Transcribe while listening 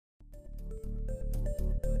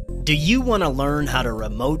Do you want to learn how to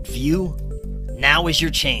remote view? Now is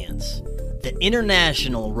your chance. The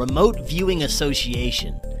International Remote Viewing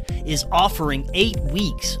Association is offering 8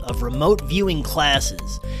 weeks of remote viewing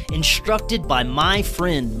classes instructed by my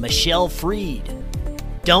friend Michelle Freed.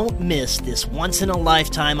 Don't miss this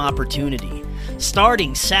once-in-a-lifetime opportunity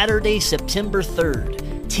starting Saturday, September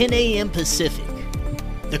 3rd, 10 a.m. Pacific.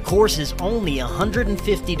 The course is only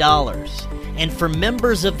 $150, and for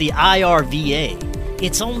members of the IRVA,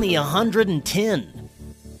 it's only $110.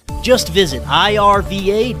 Just visit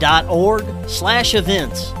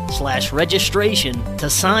irva.org/events/registration to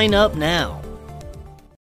sign up now.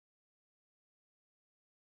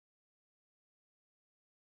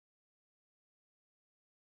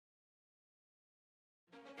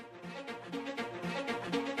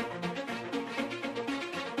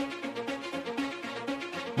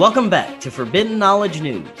 Welcome back to Forbidden Knowledge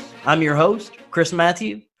News. I'm your host, Chris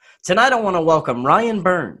Matthew. Tonight I want to welcome Ryan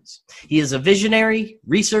Burns. He is a visionary,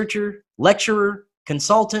 researcher, lecturer,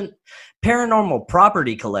 consultant, paranormal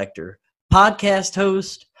property collector, podcast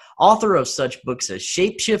host, author of such books as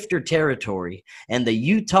Shapeshifter Territory and the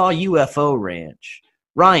Utah UFO Ranch.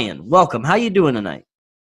 Ryan, welcome. How you doing tonight?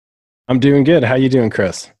 I'm doing good. How you doing,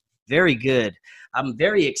 Chris? Very good. I'm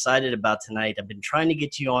very excited about tonight. I've been trying to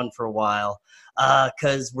get you on for a while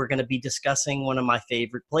because we're going to be discussing one of my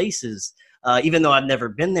favorite places. Even though I've never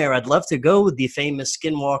been there, I'd love to go with the famous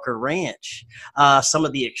Skinwalker Ranch. Some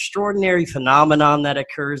of the extraordinary phenomenon that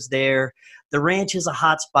occurs there. The ranch is a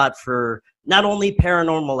hotspot for not only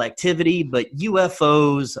paranormal activity, but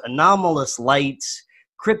UFOs, anomalous lights,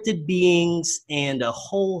 cryptid beings, and a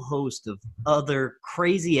whole host of other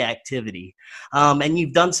crazy activity. And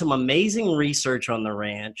you've done some amazing research on the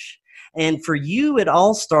ranch. And for you, it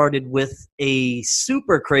all started with a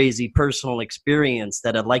super crazy personal experience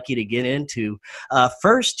that I'd like you to get into.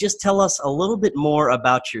 First, just tell us a little bit more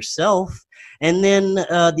about yourself, and then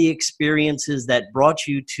the experiences that brought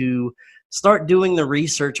you to start doing the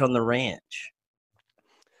research on the ranch.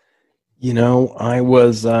 You know, I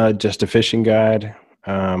was just a fishing guide.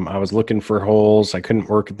 I was looking for holes. I couldn't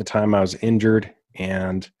work at the time. I was injured,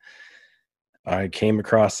 and I came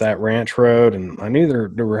across that ranch road, and I knew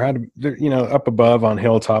there were, up above on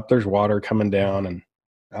Hilltop, there's water coming down, and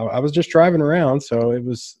I was just driving around, so it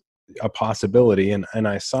was a possibility. And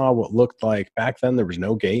I saw what looked like, back then there was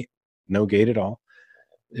no gate at all.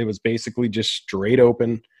 It was basically just straight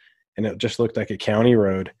open, and it just looked like a county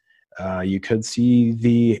road. You could see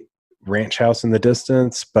the ranch house in the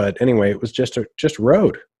distance, but anyway, it was just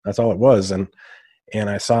road. That's all it was. And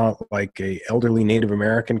I saw like a elderly Native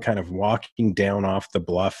American kind of walking down off the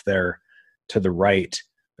bluff there to the right.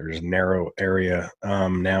 There's a narrow area.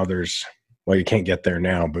 Now you can't get there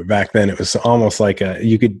now, but back then it was almost like a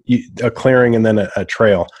clearing and then a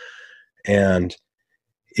trail. And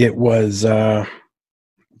it was,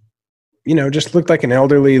 just looked like an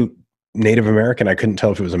elderly Native American. I couldn't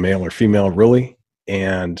tell if it was a male or female really.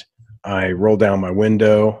 And I rolled down my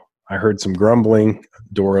window. I heard some grumbling,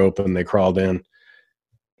 door open, they crawled in.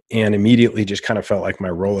 And immediately just kind of felt like my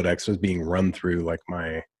Rolodex was being run through, like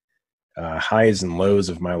my highs and lows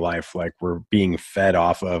of my life, like were being fed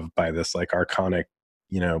off of by this like archonic,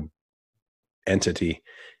 entity.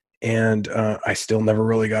 And I still never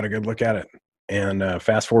really got a good look at it. And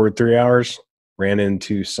fast forward 3 hours, ran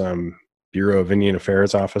into some Bureau of Indian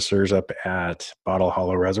Affairs officers up at Bottle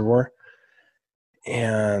Hollow Reservoir.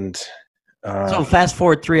 And so fast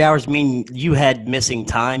forward 3 hours mean you had missing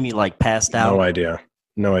time? You like passed out?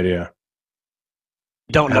 No idea.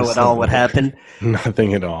 Don't know at all what happened?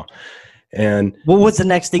 Nothing at all. And what was the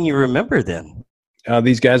next thing you remember then?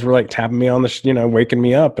 These guys were like tapping me on the, waking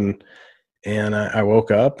me up. And I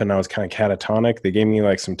woke up and I was kind of catatonic. They gave me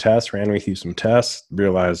like some tests, ran me through some tests,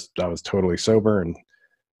 realized I was totally sober. And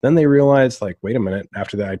then they realized, like, wait a minute.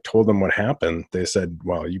 After that, I told them what happened. They said,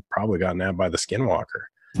 well, you probably got nabbed by the Skinwalker.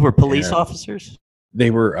 Were police officers?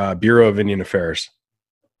 They were Bureau of Indian Affairs.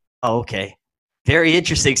 Oh, okay. Very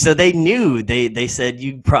interesting. So they knew. They said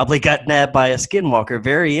you probably got nabbed by a Skinwalker.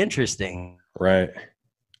 Very interesting. Right.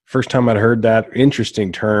 First time I'd heard that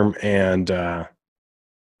interesting term. And, I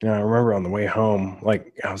remember on the way home,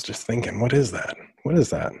 like, I was just thinking, what is that? What is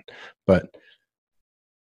that? But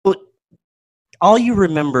all you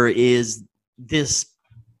remember is this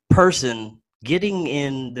person getting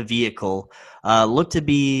in the vehicle, looked to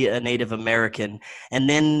be a Native American, and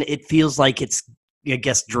then it feels like it's, I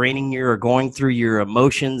guess, draining you or going through your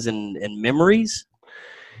emotions and memories.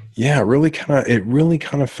 Yeah, it really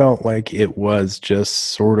kind of felt like it was just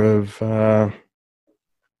sort of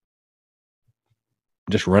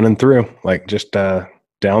just running through, like just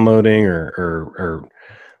downloading or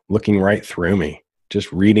looking right through me.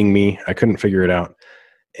 just reading me. I couldn't figure it out.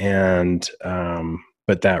 And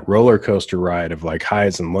but that roller coaster ride of like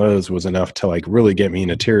highs and lows was enough to like really get me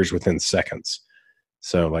into tears within seconds.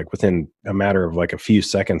 So like within a matter of like a few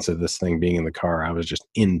seconds of this thing being in the car, I was just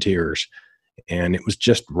in tears. And it was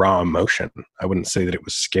just raw emotion. I wouldn't say that it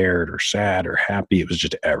was scared or sad or happy. It was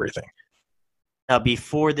just everything. Now,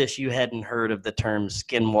 before this, you hadn't heard of the term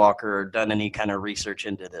Skinwalker or done any kind of research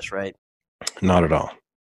into this, right? Not at all.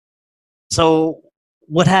 So,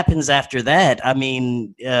 what happens after that? I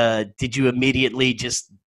mean, did you immediately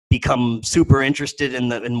just become super interested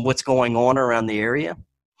in what's going on around the area?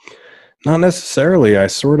 Not necessarily. I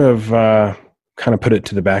sort of kind of put it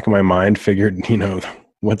to the back of my mind, figured,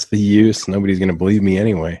 what's the use? Nobody's going to believe me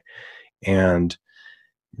anyway. And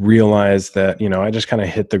realized that, I just kind of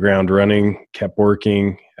hit the ground running, kept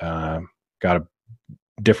working, got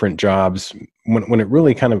different jobs. When it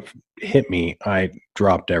really kind of hit me, I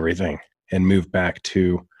dropped everything and moved back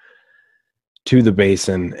to the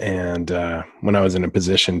basin. And when I was in a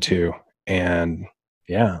position to, and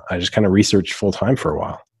yeah, I just kind of researched full time for a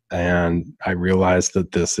while. And I realized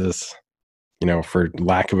that this is, for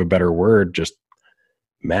lack of a better word, just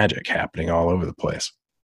magic happening all over the place.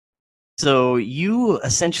 So you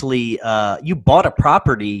essentially you bought a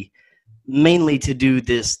property mainly to do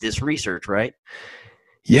this research, right?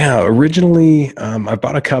 Yeah, originally I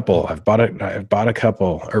bought a couple. I've bought a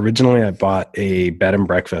couple. Originally, I bought a bed and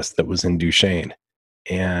breakfast that was in Duchesne,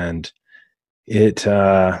 and it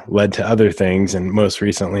led to other things. And most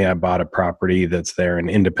recently, I bought a property that's there in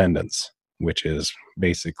Independence, which is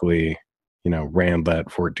basically,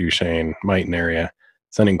 Randlet, Fort Duchesne, Mighton area.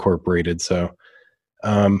 It's unincorporated, so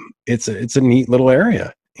it's a neat little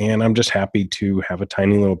area, and I'm just happy to have a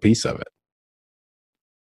tiny little piece of it.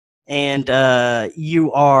 And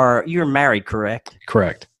you're married, correct?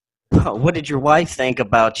 Correct. What did your wife think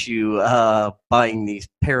about you buying these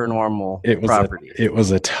paranormal properties? It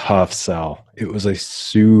was a tough sell. It was a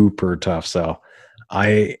super tough sell.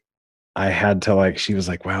 I had to she was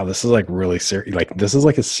like, wow, this is like really serious. Like, this is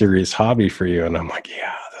like a serious hobby for you. And I'm like,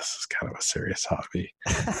 yeah, this is kind of a serious hobby.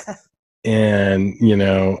 And,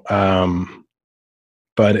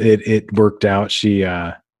 but it worked out. She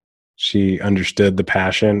understood the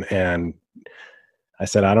passion, and I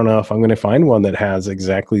said, I don't know if I'm going to find one that has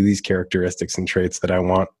exactly these characteristics and traits that I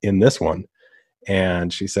want in this one.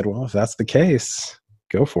 And she said, well, if that's the case,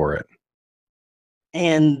 go for it.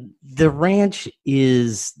 And the ranch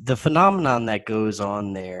is the phenomenon that goes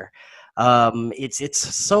on there. It's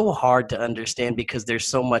so hard to understand because there's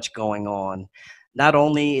so much going on. Not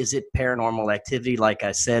only is it paranormal activity, like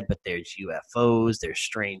I said, but there's UFOs, there's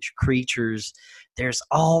strange creatures, there's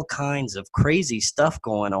all kinds of crazy stuff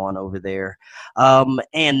going on over there.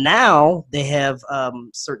 And now they have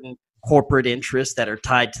certain corporate interests that are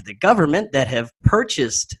tied to the government that have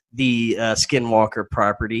purchased the Skinwalker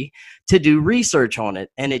property to do research on it.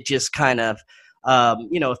 And it just kind of,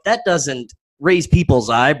 if that doesn't raise people's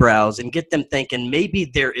eyebrows and get them thinking maybe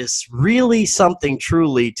there is really something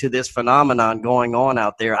truly to this phenomenon going on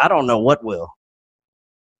out there, I don't know what will.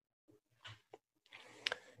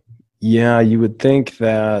 Yeah, you would think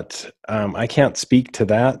that I can't speak to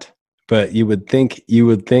that, but you would think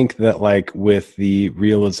that like with the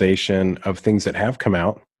realization of things that have come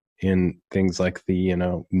out in things like the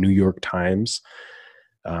New York Times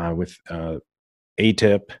with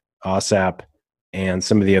ATIP, OSAP, and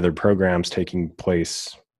some of the other programs taking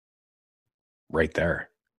place right there,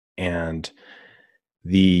 and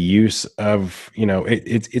the use of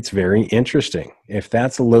it's very interesting. If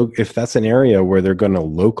that's an area where they're going to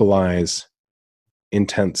localize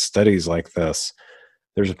intense studies like this,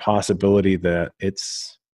 there's a possibility that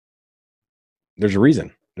there's a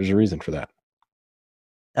reason for that.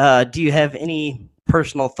 Do you have any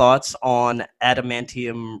personal thoughts on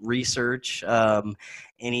adamantium research?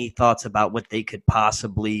 Any thoughts about what they could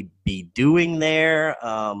possibly be doing there?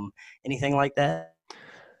 Anything like that?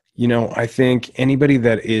 I think anybody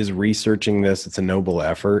that is researching this, it's a noble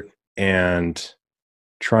effort, and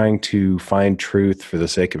trying to find truth for the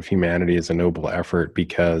sake of humanity is a noble effort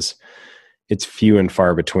because it's few and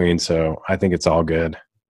far between. So I think it's all good.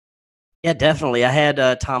 Yeah, definitely. I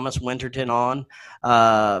had Thomas Winterton on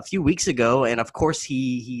a few weeks ago, and of course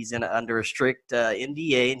he's under a strict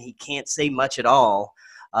NDA, and he can't say much at all.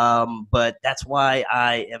 But that's why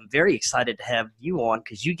I am very excited to have you on,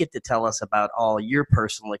 because you get to tell us about all your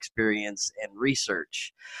personal experience and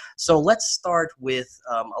research. So let's start with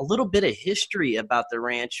a little bit of history about the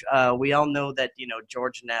ranch. We all know that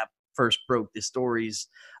George Knapp first broke the stories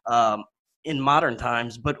in modern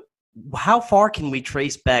times, but how far can we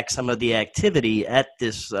trace back some of the activity at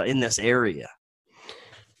this in this area?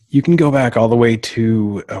 You can go back all the way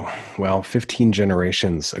to, 15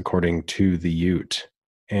 generations, according to the Ute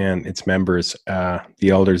and its members, the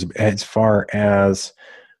elders, as far as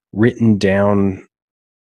written down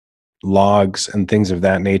logs and things of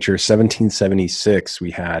that nature. 1776,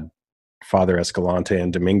 we had Father Escalante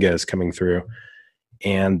and Dominguez coming through,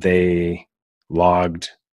 and they logged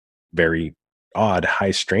very odd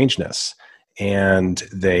high strangeness. And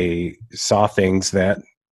they saw things that,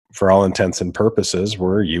 for all intents and purposes,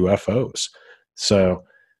 were UFOs. So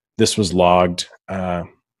this was logged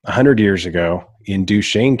 100 years ago in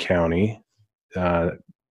Duchesne County.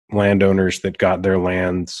 Landowners that got their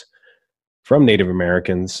lands from Native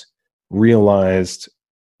Americans realized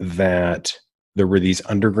that there were these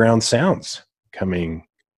underground sounds coming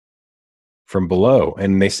from below,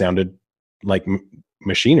 and they sounded like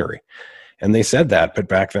machinery. And they said that, but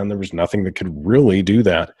back then there was nothing that could really do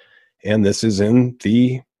that. And this is in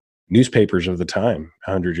the newspapers of the time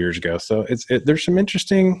 100 years ago. So there's some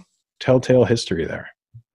interesting telltale history there.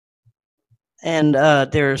 And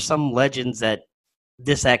there are some legends that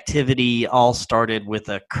this activity all started with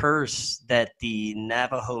a curse that the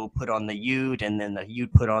Navajo put on the Ute, and then the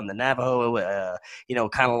Ute put on the Navajo.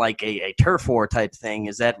 Kind of like a turf war type thing.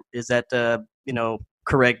 Is that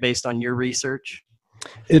correct based on your research?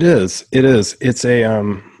 It is. It is. It's a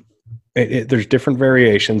there's different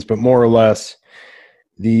variations, but more or less,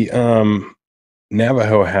 the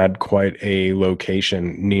Navajo had quite a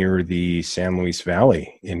location near the San Luis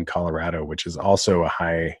Valley in Colorado, which is also a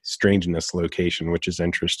high strangeness location, which is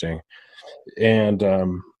interesting. And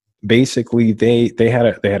basically, they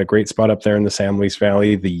had a great spot up there in the San Luis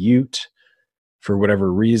Valley. The Ute, for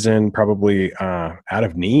whatever reason, probably out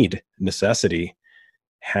of necessity,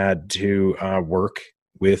 had to work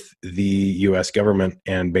with the U.S. government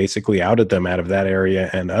and basically outed them out of that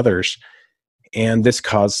area and others. And this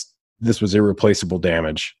was irreplaceable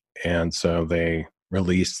damage. And so they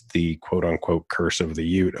released the quote unquote curse of the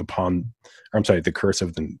Ute the curse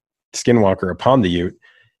of the Skinwalker upon the Ute.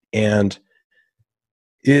 And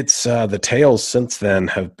it's the tales since then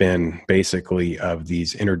have been basically of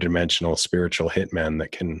these interdimensional spiritual hitmen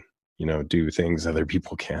that can, do things other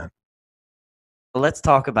people can't. Let's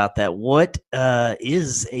talk about that. What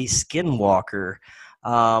is a skinwalker?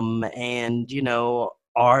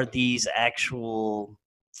 Are these actual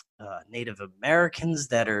Native Americans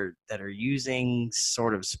that are using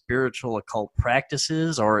sort of spiritual occult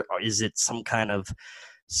practices, or is it some kind of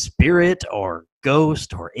spirit or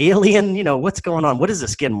ghost or alien? What's going on? What is a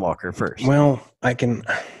skinwalker first? Well,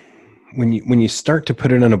 when you start to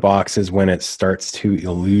put it in a box is when it starts to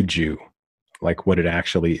elude you, like what it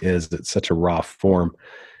actually is. It's such a raw form,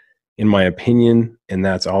 in my opinion, and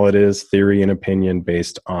that's all it is, theory and opinion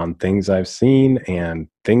based on things I've seen and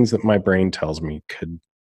things that my brain tells me could,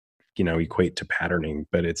 equate to patterning,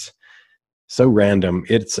 but it's so random.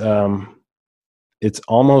 It's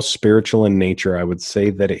almost spiritual in nature. I would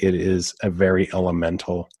say that it is a very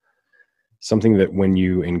elemental, something that when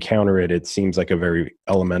you encounter it, it seems like a very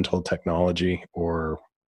elemental technology or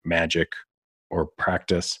magic or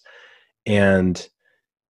practice. And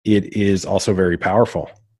it is also very powerful.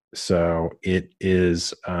 So it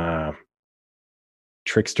is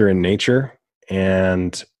trickster in nature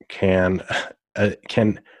and can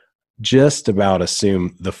just about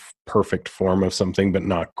assume the perfect form of something, but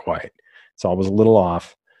not quite. It's always a little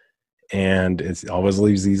off. And it always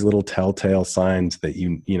leaves these little telltale signs that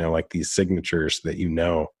like these signatures that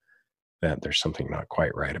that there's something not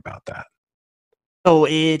quite right about that. So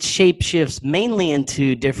it shapeshifts mainly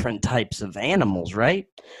into different types of animals, right?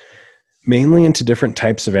 Mainly into different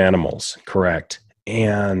types of animals, correct.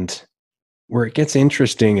 And where it gets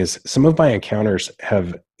interesting is some of my encounters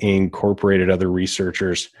have incorporated other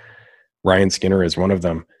researchers. Ryan Skinner is one of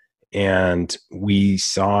them. And we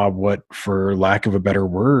saw what, for lack of a better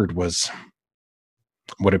word, was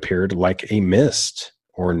what appeared like a mist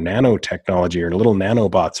or nanotechnology or little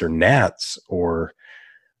nanobots or gnats or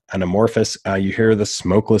an amorphous, you hear the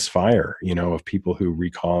smokeless fire, of people who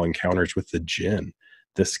recall encounters with the jinn.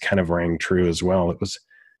 This kind of rang true as well. It was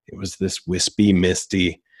this wispy,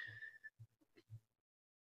 misty,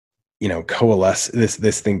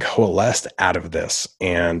 this thing coalesced out of this.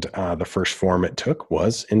 And the first form it took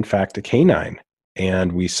was, in fact, a canine.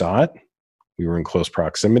 And we saw it. We were in close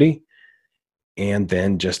proximity. And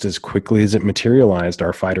then just as quickly as it materialized,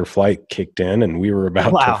 our fight or flight kicked in and we were about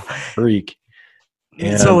to freak.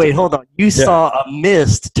 And so wait, hold on. You saw a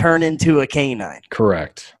mist turn into a canine.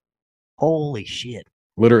 Correct. Holy shit.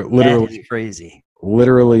 Literally that is crazy.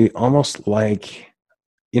 Literally almost like,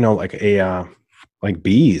 like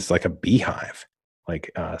bees, like a beehive, like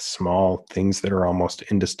small things that are almost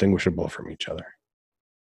indistinguishable from each other.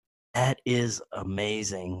 That is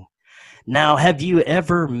amazing. Now, have you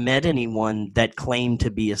ever met anyone that claimed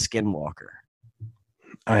to be a skinwalker?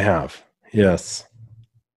 I have, yes.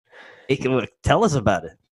 Tell us about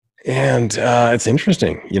it. And it's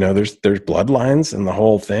interesting, there's bloodlines and the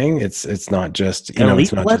whole thing. It's not just, it's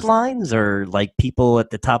Elite not just. bloodlines or like people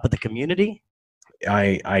at the top of the community?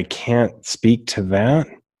 I can't speak to that,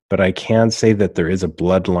 but I can say that there is a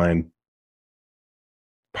bloodline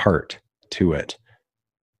part to it.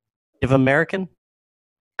 Native American?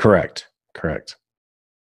 Correct. Correct.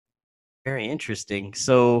 Very interesting.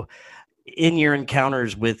 So, in your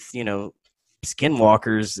encounters with,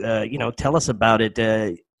 skinwalkers, tell us about it.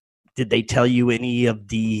 Did they tell you any of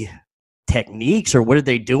the techniques or what are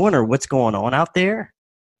they doing or what's going on out there?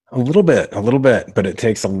 A little bit, but it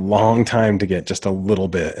takes a long time to get just a little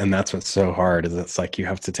bit. And that's what's so hard is it's like you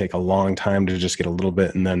have to take a long time to just get a little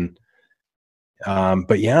bit. And then,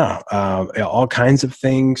 but yeah, all kinds of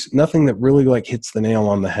things, nothing that really like hits the nail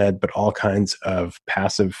on the head, but all kinds of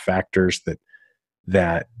passive factors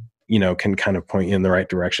that, can kind of point you in the right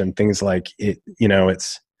direction. Things like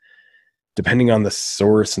it's depending on the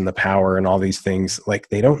source and the power and all these things, like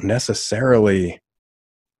they don't necessarily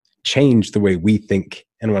change the way we think.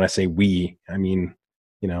 And when I say we, I mean,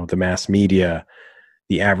 the mass media,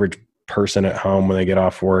 the average person at home, when they get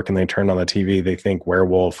off work and they turn on the TV, they think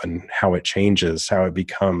werewolf and how it changes, how it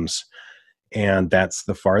becomes. And that's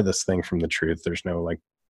the farthest thing from the truth. There's no like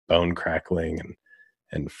bone crackling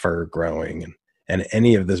and fur growing and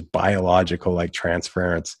any of this biological like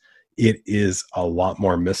transference. It is a lot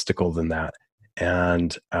more mystical than that.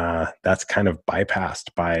 And that's kind of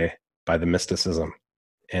bypassed by the mysticism.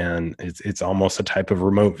 And it's almost a type of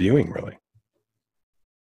remote viewing, really.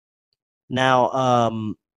 Now,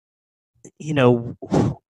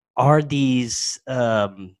 are these,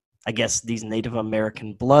 I guess, these Native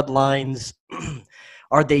American bloodlines,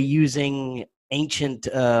 are they using ancient,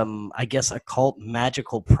 I guess, occult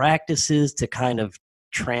magical practices to kind of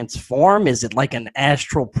transform? Is it like an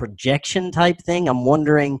astral projection type thing? I'm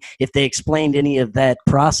wondering if they explained any of that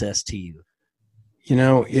process to you.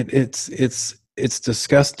 It's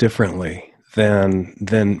discussed differently than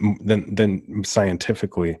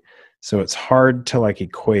scientifically. So it's hard to like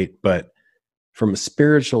equate, but from a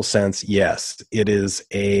spiritual sense, yes, it is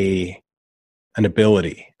an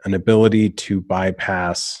ability to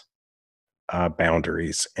bypass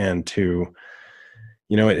boundaries and to,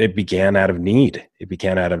 it began out of need. It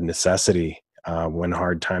began out of necessity when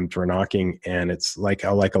hard times were knocking. And it's like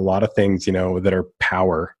a lot of things, that are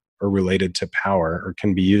power or related to power or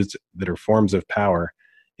can be used that are forms of power.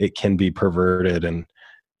 It can be perverted, and,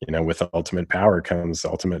 with ultimate power comes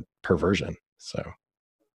ultimate perversion. So.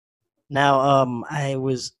 Now, I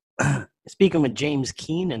was speaking with James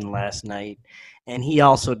Keenan last night, and he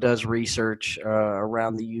also does research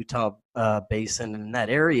around the Utah basin and that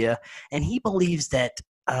area, and he believes that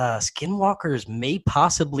skinwalkers may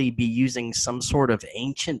possibly be using some sort of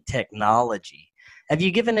ancient technology. Have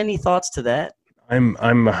you given any thoughts to that? I'm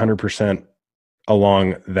 100%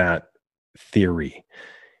 along that theory.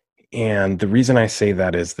 And the reason I say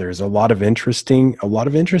that is there's a lot of interesting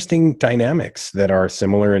dynamics that are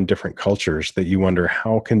similar in different cultures that you wonder,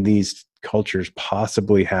 how can these cultures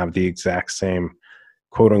possibly have the exact same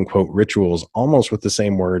quote unquote rituals, almost with the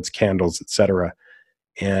same words, candles, etc.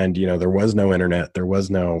 And, there was no internet. There was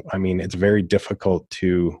no, it's very difficult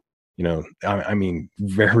to,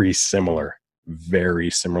 very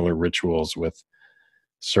similar rituals with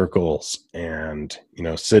circles and,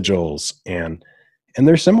 sigils and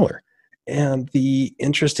they're similar. And the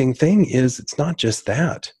interesting thing is, it's not just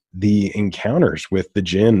that. The encounters with the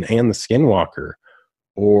jinn and the skinwalker,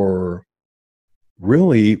 or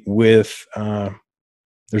really with,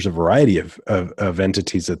 there's a variety of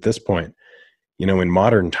entities at this point, in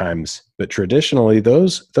modern times. But traditionally,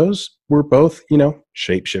 those were both,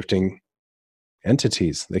 shape-shifting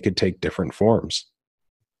entities. They could take different forms.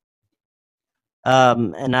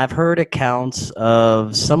 And I've heard accounts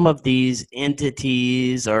of some of these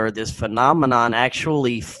entities or this phenomenon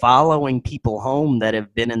actually following people home that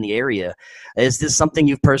have been in the area. Is this something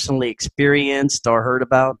you've personally experienced or heard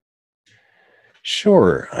about?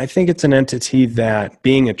 Sure. I think it's an entity that,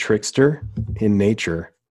 being a trickster in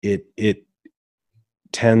nature, it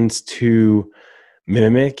tends to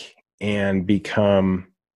mimic and become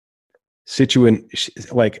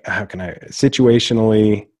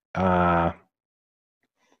situationally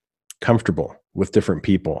comfortable with different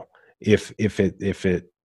people. If it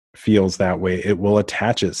feels that way, it will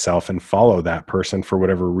attach itself and follow that person for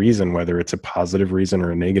whatever reason, whether it's a positive reason or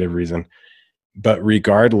a negative reason. But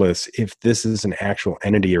regardless, if this is an actual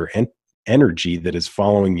entity or energy that is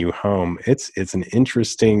following you home. It's an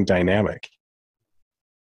interesting dynamic.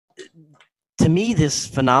 To me, this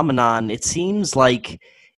phenomenon, it seems like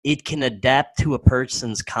it can adapt to a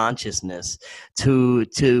person's consciousness to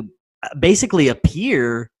basically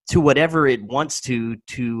appear to whatever it wants to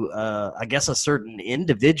I guess a certain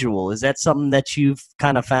individual. Is that something that you've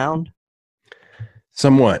kind of found?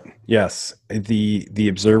 Somewhat, yes. The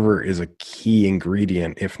observer is a key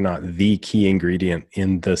ingredient, if not the key ingredient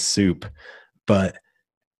in the soup. But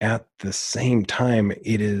at the same time,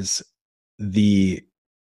 it is the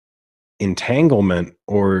entanglement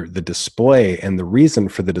or the display and the reason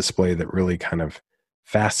for the display that really kind of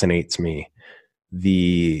fascinates me.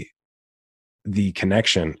 The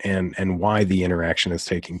connection and why the interaction is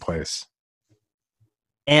taking place.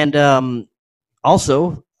 And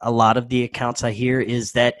also, a lot of the accounts I hear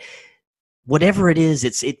is that whatever it is,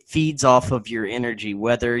 it feeds off of your energy,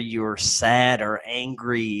 whether you're sad or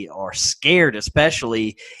angry or scared,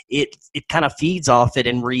 especially. It kind of feeds off it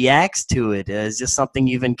and reacts to it. Is this something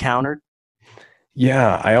you've encountered?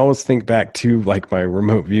 Yeah, I always think back to like my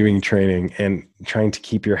remote viewing training and trying to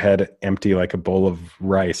keep your head empty like a bowl of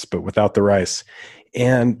rice, but without the rice.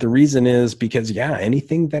 And the reason is because, yeah,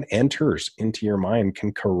 anything that enters into your mind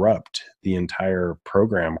can corrupt the entire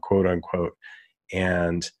program, quote unquote.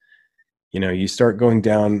 And, you start going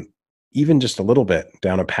down even just a little bit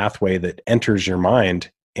down a pathway that enters your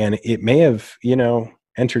mind. And it may have,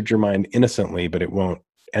 entered your mind innocently, but it won't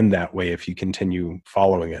end that way if you continue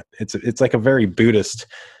following it. It's like a very Buddhist,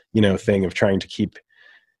 thing of trying to keep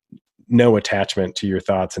no attachment to your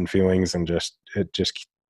thoughts and feelings and just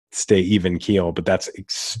stay even keel. But that's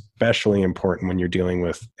especially important when you're dealing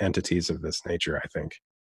with entities of this nature, I think.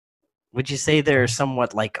 Would you say they're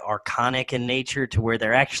somewhat like archonic in nature to where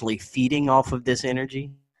they're actually feeding off of this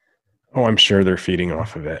energy? Oh, I'm sure they're feeding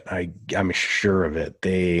off of it. I'm sure of it.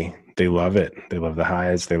 They love it. They love the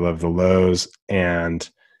highs, they love the lows, and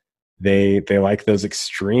they like those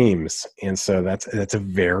extremes. And so that's a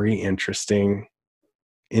very interesting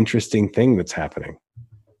thing that's happening.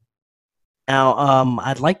 Now,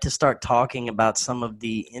 I'd like to start talking about some of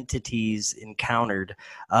the entities encountered.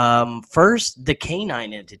 First, the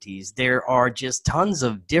canine entities. There are just tons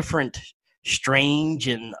of different strange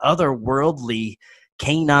and otherworldly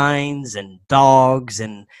canines and dogs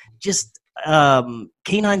and just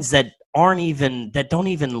canines that don't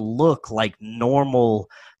even look like normal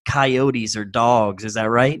coyotes or dogs. Is that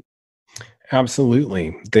right?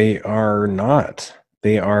 Absolutely. They are not.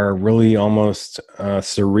 They are really almost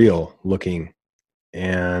surreal looking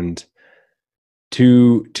and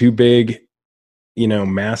too big,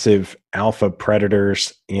 massive alpha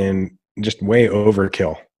predators and just way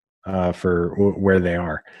overkill for where they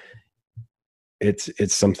are.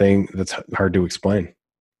 It's something that's hard to explain.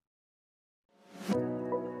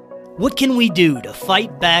 What can we do to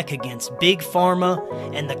fight back against Big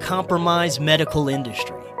Pharma and the compromised medical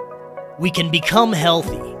industry? We can become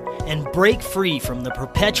healthy and break free from the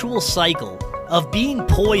perpetual cycle of being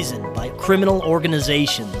poisoned by criminal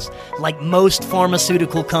organizations like most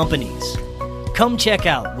pharmaceutical companies. Come check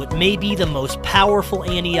out what may be the most powerful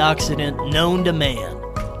antioxidant known to man,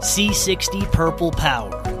 C60 Purple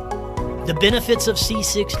Power. The benefits of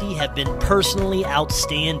C60 have been personally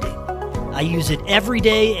outstanding. I use it every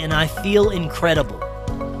day and I feel incredible.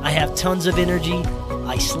 I have tons of energy,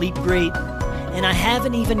 I sleep great, and I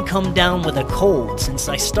haven't even come down with a cold since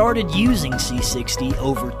I started using C60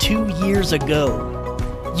 over 2 years ago.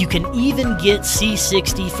 You can even get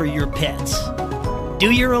C60 for your pets.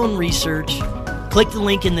 Do your own research, click the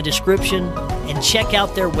link in the description, and check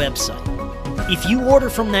out their website. If you order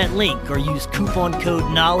from that link or use coupon code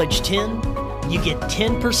KNOWLEDGE10, you get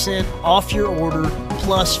 10% off your order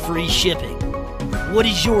plus free shipping. What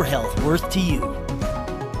is your health worth to you?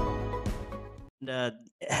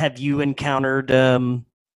 Have you encountered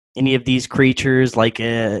any of these creatures, like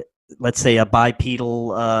let's say a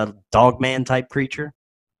bipedal dogman type creature?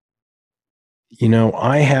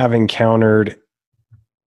 I have encountered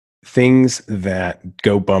things that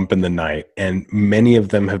go bump in the night, and many of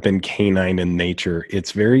them have been canine in nature.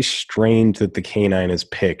 It's very strange that the canine is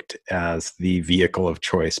picked as the vehicle of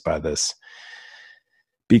choice by this,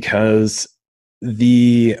 because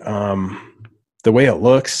the way it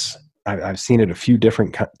looks, I've seen it a few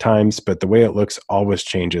different times, but the way it looks always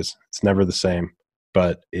changes. It's never the same,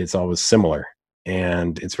 but it's always similar,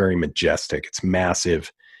 and it's very majestic. It's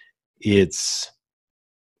massive. It's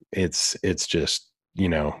just,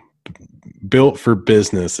 built for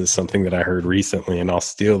business is something that I heard recently, and I'll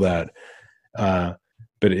steal that. But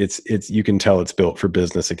it's you can tell it's built for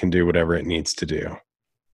business. It can do whatever it needs to do.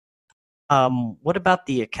 What about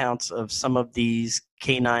the accounts of some of these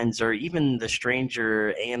canines or even the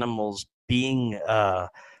stranger animals being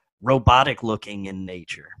robotic looking in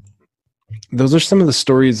nature? Those are some of the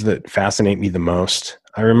stories that fascinate me the most.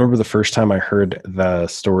 I remember the first time I heard the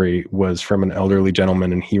story was from an elderly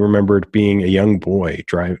gentleman, and he remembered being a young boy,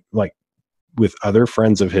 with other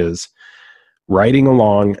friends of his, riding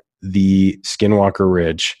along the Skinwalker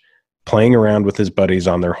Ridge, playing around with his buddies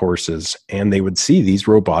on their horses, and they would see these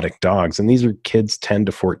robotic dogs. And these are kids 10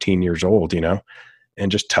 to 14 years old,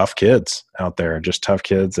 and just tough kids out there, just tough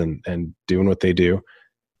kids and doing what they do.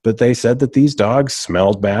 But they said that these dogs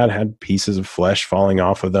smelled bad, had pieces of flesh falling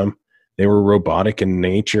off of them. They were robotic in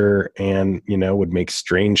nature and, would make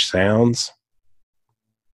strange sounds.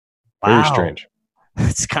 Very Wow. strange.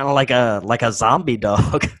 It's kind of like a zombie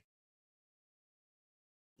dog.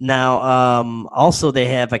 Now, also they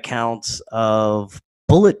have accounts of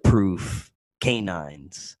bulletproof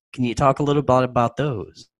canines. Can you talk a little bit about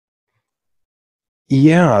those?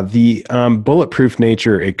 Yeah, the bulletproof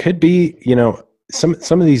nature, it could be, some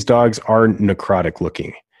of these dogs are necrotic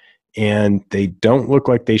looking, and they don't look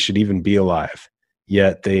like they should even be alive,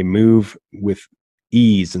 yet they move with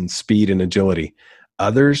ease and speed and agility.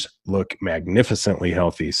 Others look magnificently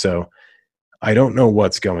healthy. So I don't know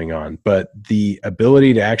what's going on, but the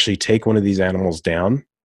ability to actually take one of these animals down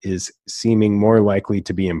is seeming more likely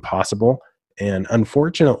to be impossible. And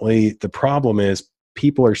unfortunately, the problem is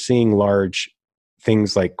people are seeing large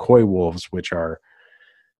things like coy wolves, which are,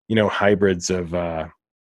 hybrids of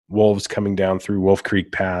wolves coming down through Wolf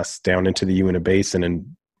Creek Pass down into the Uintah Basin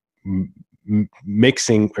and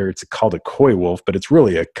mixing, or it's called a coy wolf, but it's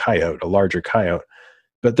really a coyote, a larger coyote.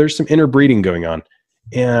 But there's some interbreeding going on.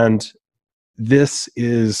 And this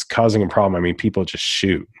is causing a problem. I mean, people just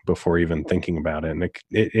shoot before even thinking about it. And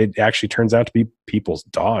it actually turns out to be people's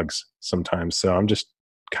dogs sometimes. So I'm just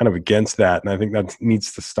kind of against that. And I think that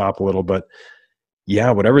needs to stop a little. But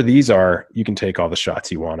yeah, whatever these are, you can take all the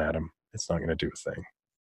shots you want at them. It's not going to do a thing.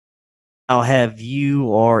 Now, have you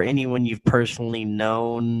or anyone you've personally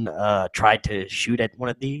known tried to shoot at one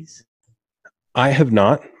of these? I have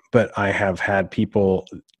not, but I have had people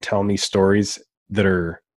tell me stories that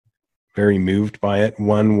are very moved by it.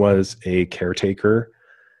 One was a caretaker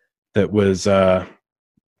that was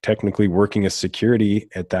technically working as security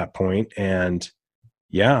at that point. And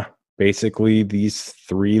yeah, basically these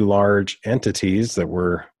three large entities that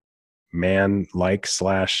were man-like /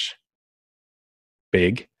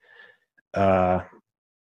 big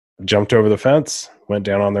jumped over the fence, went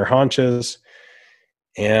down on their haunches,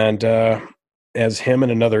 and as him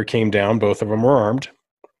and another came down, both of them were armed.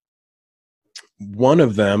 One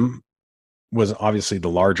of them was obviously the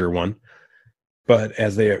larger one, but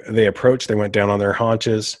as they approached, they went down on their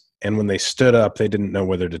haunches, and when they stood up, they didn't know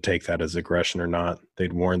whether to take that as aggression or not.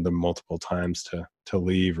 They'd warned them multiple times to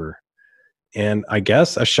leave, and I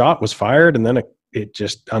guess a shot was fired, and then it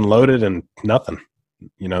just unloaded and nothing.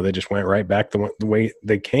 They just went right back the way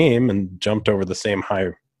they came and jumped over the same high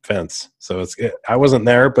fence. So I wasn't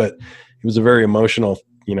there, but it was a very emotional,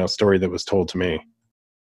 story that was told to me.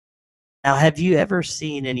 Now, have you ever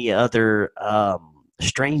seen any other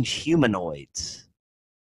strange humanoids?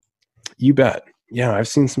 You bet. Yeah, I've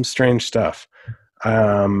seen some strange stuff.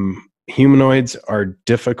 Humanoids are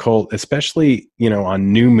difficult, especially,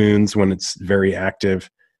 on new moons when it's very active,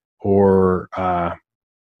 or,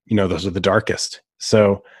 those are the darkest.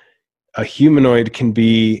 So a humanoid can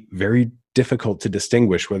be very difficult to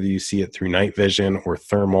distinguish, whether you see it through night vision or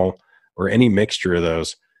thermal or any mixture of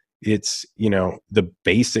those. It's, the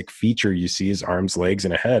basic feature you see is arms, legs,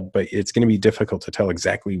 and a head, but it's going to be difficult to tell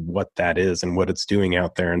exactly what that is and what it's doing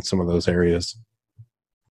out there in some of those areas.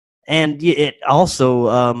 And it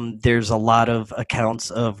also, there's a lot of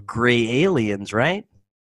accounts of gray aliens, right?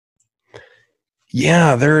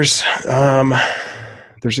 Yeah, there's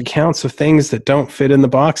accounts of things that don't fit in the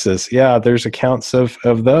boxes. Yeah, there's accounts of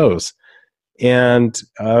those, and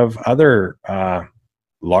of other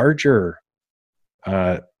larger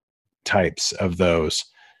types of those.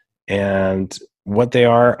 And what they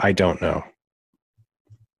are, I don't know.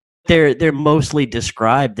 They're mostly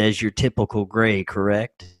described as your typical gray,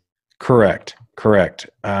 correct? Correct.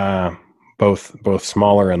 Both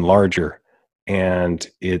smaller and larger, and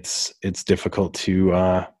it's difficult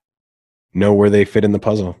to know where they fit in the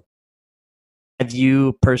puzzle. Have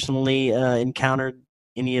you personally encountered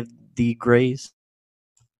any of the grays?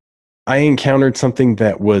 I encountered something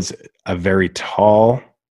that was a very tall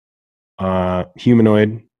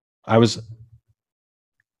humanoid. I was,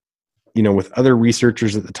 with other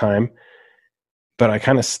researchers at the time, but I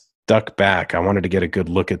kind of stuck back. I wanted to get a good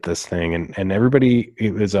look at this thing, and everybody.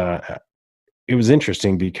 It was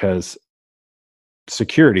interesting because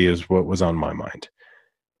security is what was on my mind.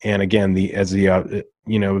 And again, as the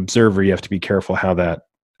observer, you have to be careful how that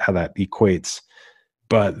equates.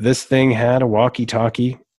 But this thing had a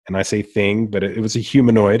walkie-talkie, and I say thing, but it was a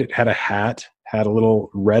humanoid. It had a hat, had a little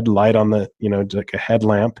red light on the, like a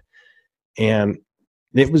headlamp, and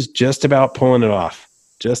it was just about pulling it off.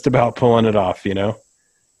 Wow.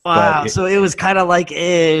 But So it was kind of like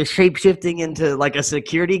shape-shifting into like a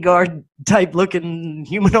security guard type looking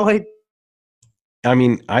humanoid. I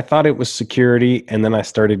mean, I thought it was security, and then I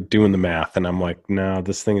started doing the math, and I'm like, no,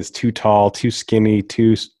 this thing is too tall, too skinny,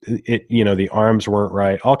 the arms weren't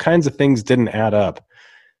right. All kinds of things didn't add up,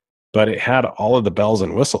 but it had all of the bells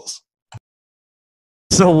and whistles.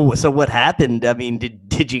 So what happened? I mean,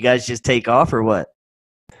 did you guys just take off or what?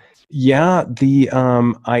 Yeah,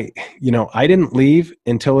 I didn't leave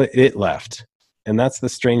until it left. And that's the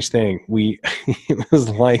strange thing. It was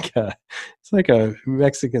like it's like a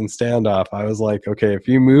Mexican standoff. I was like, okay, if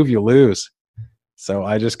you move, you lose. So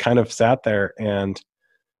I just kind of sat there, and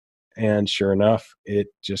sure enough, it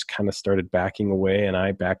just kind of started backing away, and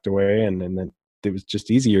I backed away, and then it was just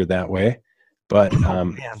easier that way. But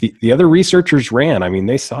the other researchers ran. I mean,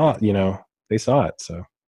 they saw it. So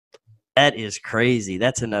That is crazy.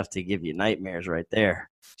 That's enough to give you nightmares right there.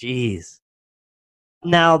 Jeez.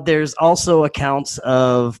 Now, there's also accounts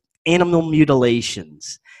of animal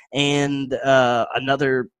mutilations. And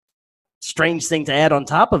another strange thing to add on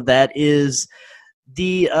top of that is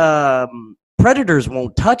the predators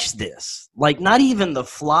won't touch this. Like, not even the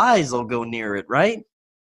flies will go near it, right?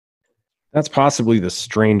 that's possibly the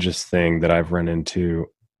strangest thing that I've run into.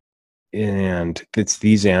 And it's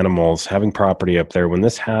these animals having property up there. When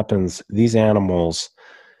this happens, these animals,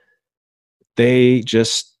 they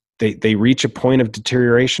reach a point of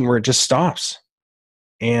deterioration where it just stops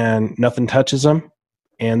and nothing touches them.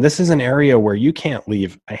 And this is an area where you can't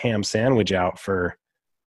leave a ham sandwich out for,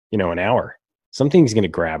 an hour. Something's going to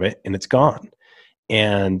grab it and it's gone.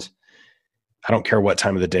 And I don't care what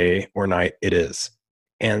time of the day or night it is.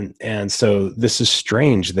 And so this is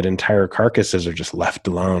strange that entire carcasses are just left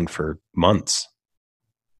alone for months.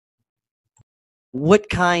 What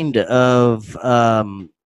kind of,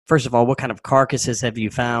 first of all, what kind of carcasses have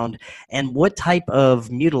you found? And what type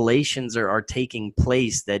of mutilations are taking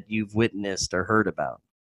place that you've witnessed or heard about?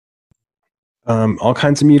 All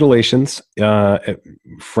kinds of mutilations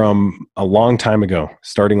from a long time ago,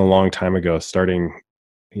 starting,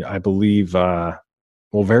 I believe,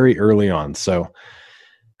 very early on. So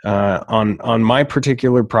on my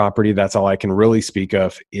particular property, that's all I can really speak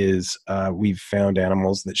of is we've found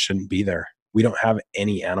animals that shouldn't be there. We don't have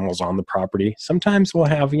any animals on the property. Sometimes we'll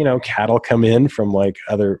have, cattle come in from like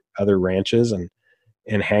other ranches and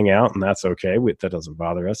hang out, and that's okay. That doesn't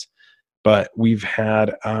bother us. But we've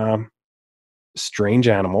had strange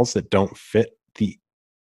animals that don't fit the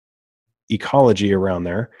ecology around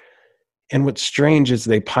there. And what's strange is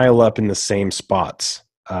they pile up in the same spots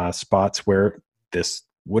where this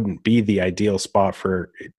wouldn't be the ideal spot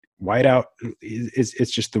for whiteout.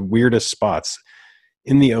 It's just the weirdest spots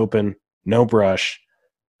in the open, no brush,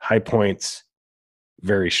 high points,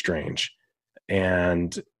 very strange.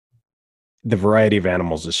 And the variety of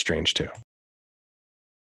animals is strange too.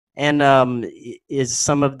 And is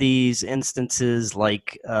some of these instances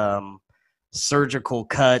like surgical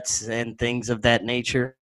cuts and things of that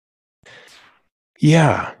nature?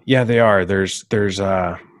 Yeah, they are. There's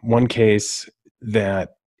one case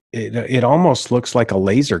that it almost looks like a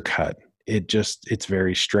laser cut. It's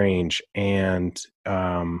very strange, and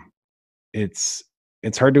it's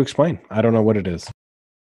hard to explain. I don't know what it is.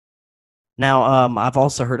 Now, I've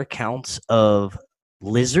also heard accounts of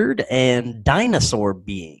lizard and dinosaur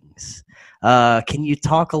beings. Can you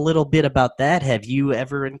talk a little bit about that? Have you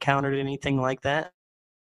ever encountered anything like that?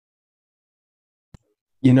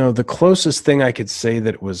 The closest thing I could say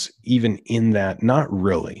that was even in that, not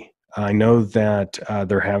really. I know that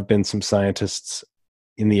there have been some scientists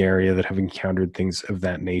in the area that have encountered things of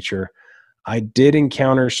that nature. I did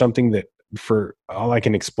encounter something that, for all I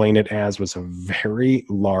can explain it as, was a very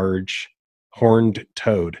large horned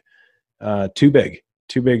toad. Too big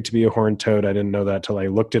to be a horned toad. I didn't know that till I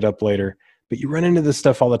looked it up later. But you run into this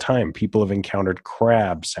stuff all the time. People have encountered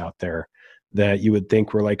crabs out there that you would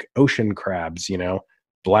think were like ocean crabs,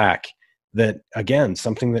 black, that, again,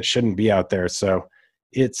 something that shouldn't be out there. So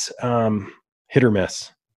it's hit or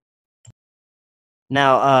miss.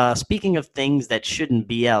 Now, speaking of things that shouldn't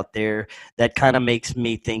be out there, that kind of makes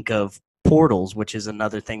me think of portals, which is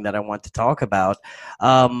another thing that I want to talk about.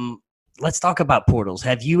 Let's talk about portals.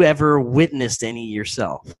 Have you ever witnessed any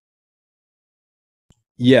yourself?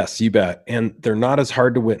 Yes, you bet. And they're not as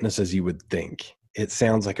hard to witness as you would think. it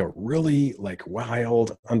sounds like a really like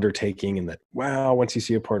wild undertaking, and that, wow, once you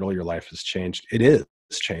see a portal, your life has changed. It is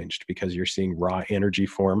changed because you're seeing raw energy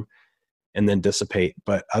form and then dissipate.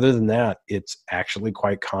 But other than that, it's actually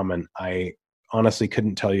quite common. I honestly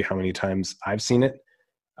couldn't tell you how many times I've seen it.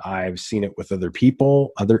 I've seen it with other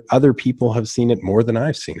people. Other people have seen it more than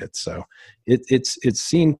I've seen it. So it's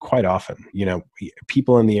seen quite often. You know,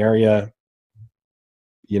 people in the area,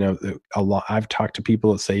 you know, a lot. I've talked to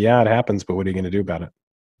people that say, yeah, it happens, but what are you going to do about it?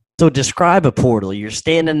 So describe a portal. You're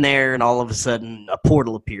standing there and all of a sudden a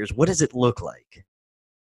portal appears. What does it look like?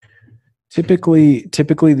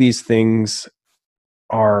 Typically these things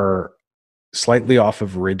are slightly off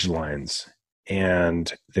of ridge lines,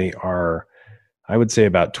 and they are, I would say,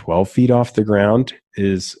 about 12 feet off the ground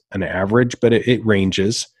is an average, but it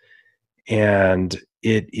ranges. And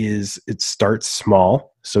it starts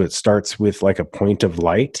small. So it starts with like a point of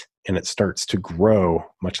light, and it starts to grow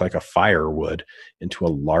much like a fire would into a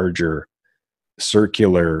larger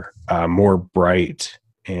circular, more bright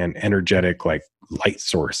and energetic like light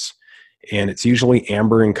source. And it's usually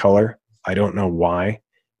amber in color. I don't know why.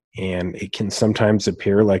 And it can sometimes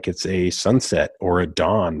appear like it's a sunset or a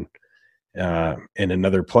dawn in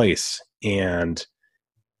another place. And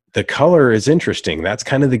the color is interesting. That's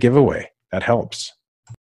kind of the giveaway. That helps.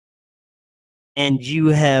 And you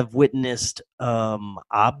have witnessed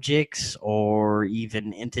objects or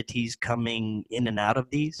even entities coming in and out of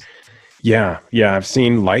these? Yeah. I've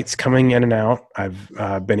seen lights coming in and out.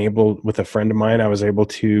 I've been able, with a friend of mine, I was able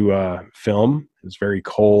to film. It was very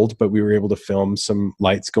cold, but we were able to film some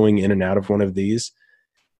lights going in and out of one of these,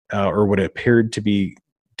 or what appeared to be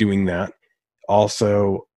doing that.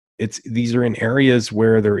 Also, these are in areas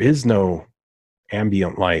where there is no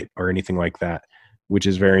ambient light or anything like that, which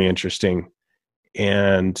is very interesting.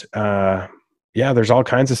 And yeah, there's all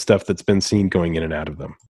kinds of stuff that's been seen going in and out of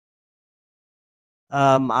them.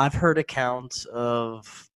 I've heard accounts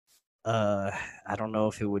of, I don't know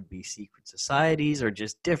if it would be secret societies or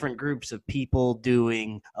just different groups of people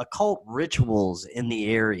doing occult rituals in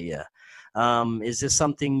the area. Is this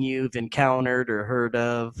something you've encountered or heard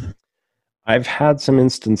of? I've had some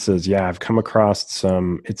instances. Yeah, I've come across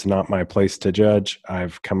some. It's not my place to judge.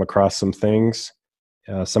 I've come across some things,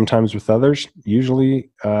 sometimes with others. Usually,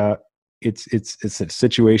 it's a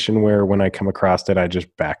situation where when I come across it, I just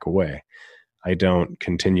back away. I don't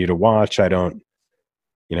continue to watch. I don't,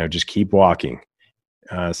 just keep walking.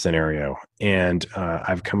 Scenario, and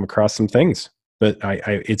I've come across some things, but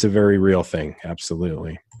it's a very real thing.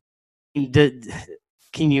 Absolutely.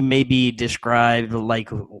 Can you maybe describe like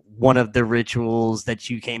one of the rituals that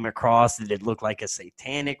you came across? Did it look like a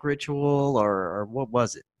satanic ritual, or what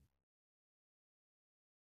was it?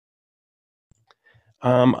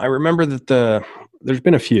 I remember that there's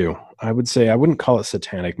been a few. I would say I wouldn't call it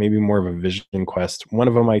satanic, maybe more of a vision quest. One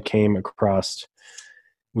of them I came across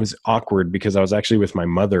was awkward because I was actually with my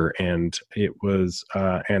mother, and it was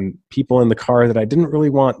and people in the car that I didn't really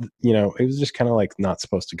want. It was just kind of like not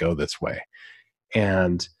supposed to go this way,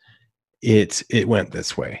 and it went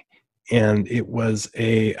this way, and it was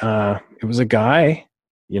a guy,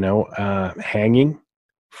 hanging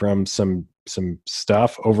from some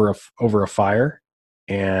stuff over a fire,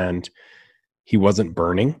 and he wasn't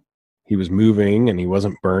burning. He was moving, and he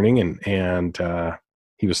wasn't burning, and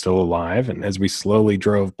he was still alive. And as we slowly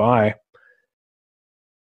drove by,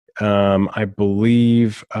 I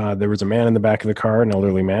believe there was a man in the back of the car, an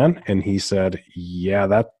elderly man, and he said,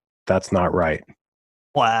 "Yeah, that's not right."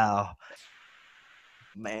 Wow,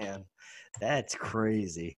 man, that's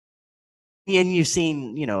crazy. And you've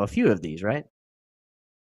seen, a few of these, right?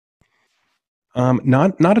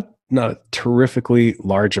 Not a terrifically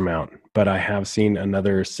large amount, but I have seen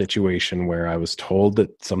another situation where I was told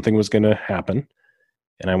that something was going to happen,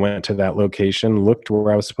 and I went to that location, looked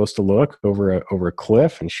where I was supposed to look over a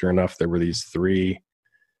cliff, and sure enough, there were these three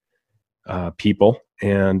people,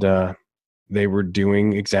 and they were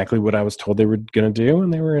doing exactly what I was told they were going to do,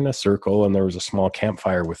 and they were in a circle, and there was a small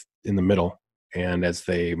campfire in the middle. And as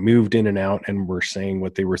they moved in and out and were saying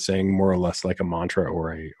what they were saying, more or less like a mantra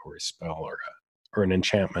or a spell or an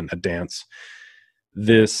enchantment, a dance,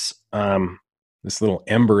 this little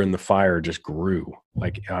ember in the fire just grew.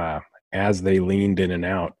 Like as they leaned in and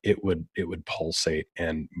out, it would pulsate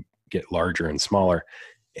and get larger and smaller.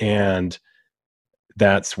 And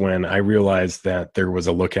that's when I realized that there was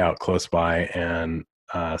a lookout close by, and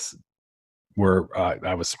where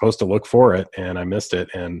I was supposed to look for it, and I missed it,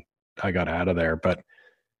 and I got out of there. But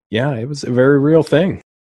yeah, it was a very real thing.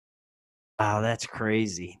 Wow, that's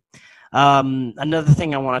crazy. Another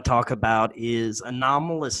thing I want to talk about is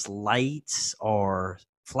anomalous lights or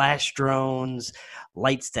flash drones,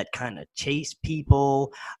 lights that kind of chase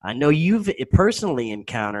people. I know you've personally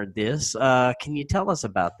encountered this. Can you tell us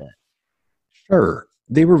about that? Sure.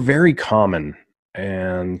 They were very common,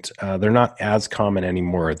 and they're not as common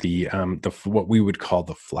anymore. What we would call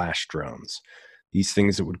the flash drones, these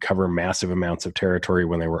things that would cover massive amounts of territory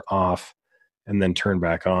when they were off, and then turn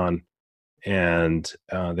back on, and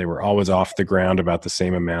they were always off the ground about the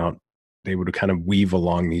same amount. They would kind of weave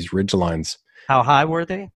along these ridge lines. How high were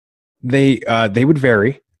they? They would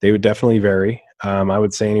vary. They would definitely vary. I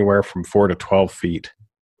would say anywhere from 4 to 12 feet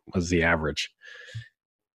was the average.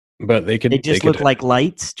 But they They just look like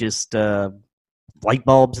lights, just light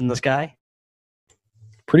bulbs in the sky.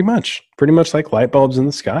 Pretty much like light bulbs in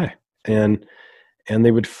the sky, and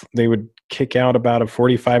they would kick out about a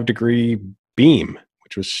 45-degree beam,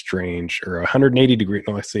 which was strange, or 180-degree.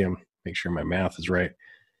 No, let's see. I'm make sure my math is right.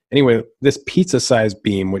 Anyway, this pizza-sized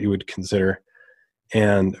beam, what you would consider,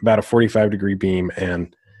 and about a 45-degree beam,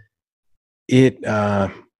 and it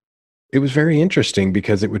was very interesting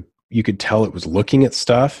because you could tell it was looking at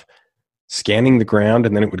stuff, scanning the ground,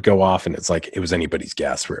 and then it would go off, and it's like it was anybody's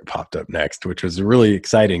guess where it popped up next, which was really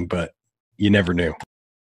exciting, but you never knew.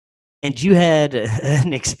 And you had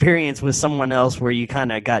an experience with someone else where you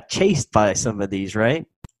kind of got chased by some of these, right?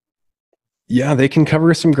 Yeah, they can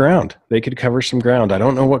cover some ground. They could cover some ground. I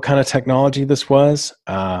don't know what kind of technology this was.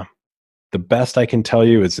 The best I can tell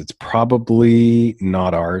you is it's probably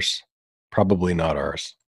not ours. Probably not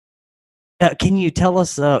ours. Can you tell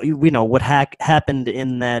us, what happened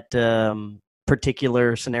in that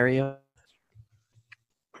particular scenario?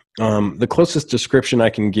 The closest description I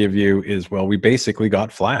can give you is, well, we basically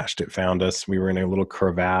got flashed. It found us. We were in a little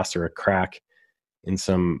crevasse or a crack in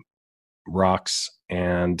some rocks,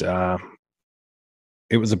 and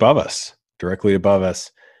it was above us, directly above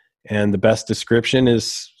us. And the best description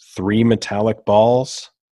is 3 metallic balls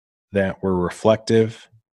that were reflective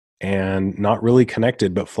and not really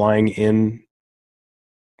connected, but flying in,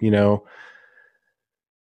 a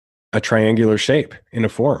triangular shape in a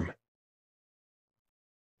form.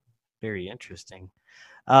 Very interesting.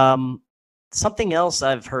 Something else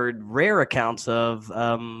I've heard rare accounts of,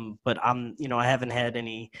 but I haven't had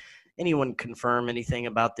anyone confirm anything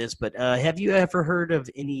about this, but have you ever heard of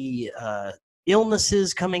any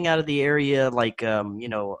illnesses coming out of the area, like a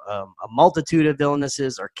multitude of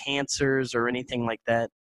illnesses or cancers or anything like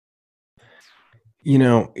that?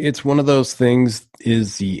 It's one of those things.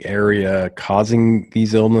 Is the area causing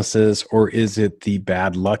these illnesses, or is it the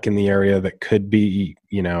bad luck in the area that could be,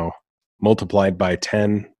 multiplied by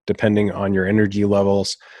 10, depending on your energy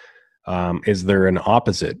levels? Is there an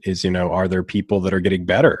opposite? Are there people that are getting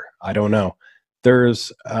better? I don't know.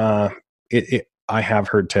 There's, I have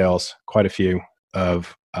heard tales, quite a few,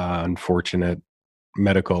 of unfortunate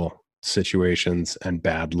medical situations and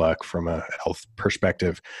bad luck from a health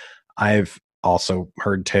perspective. I've also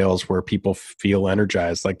heard tales where people feel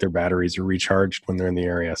energized, like their batteries are recharged when they're in the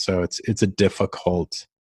area. So it's a difficult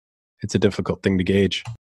thing to gauge.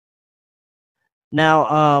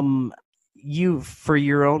 Now, you, for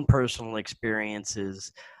your own personal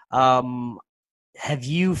experiences, have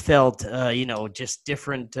you felt, just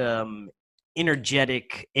different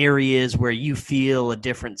energetic areas where you feel a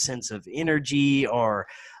different sense of energy or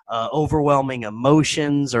overwhelming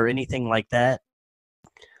emotions or anything like that?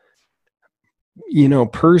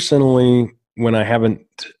 Personally, when I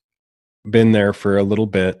haven't been there for a little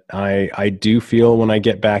bit, I do feel when I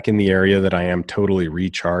get back in the area that I am totally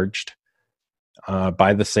recharged.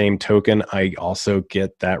 By the same token, I also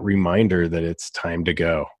get that reminder that it's time to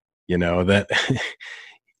go, that,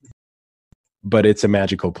 but it's a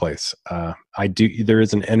magical place. There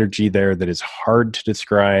is an energy there that is hard to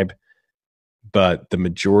describe, but the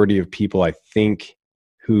majority of people, I think,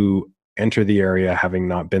 who enter the area having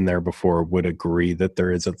not been there before would agree that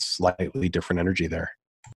there is a slightly different energy there.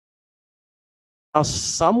 Now,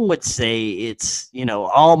 some would say it's,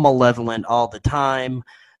 all malevolent all the time.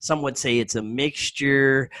 Some would say it's a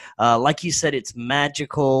mixture. Like you said, it's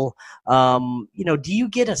magical. Do you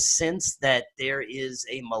get a sense that there is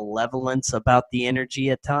a malevolence about the energy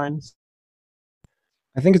at times?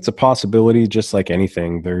 I think it's a possibility, just like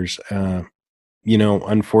anything. There's,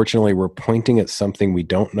 unfortunately, we're pointing at something we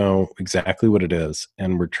don't know exactly what it is,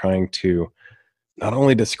 and we're trying to not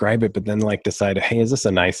only describe it, but then decide, hey, is this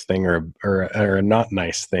a nice thing or a not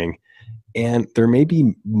nice thing? And there may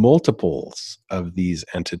be multiples of these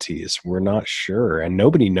entities. We're not sure, and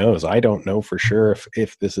nobody knows. I don't know for sure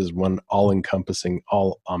if this is one all-encompassing,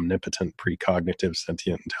 all-omnipotent, precognitive,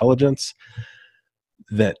 sentient intelligence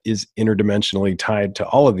that is interdimensionally tied to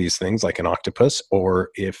all of these things, like an octopus,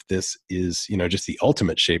 or if this is, just the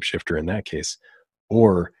ultimate shapeshifter in that case,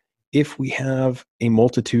 or if we have a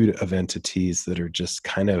multitude of entities that are just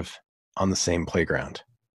kind of on the same playground.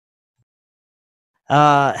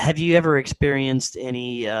 Have you ever experienced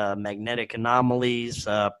any magnetic anomalies,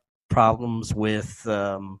 problems with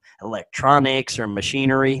electronics or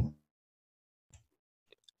machinery?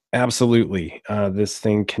 Absolutely. This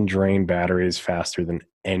thing can drain batteries faster than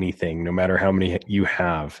anything, no matter how many you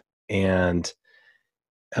have. And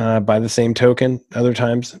by the same token, other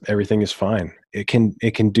times everything is fine. It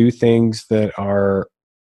can do things that are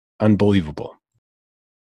unbelievable.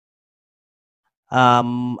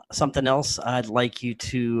 Something else I'd like you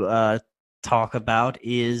to talk about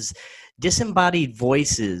is disembodied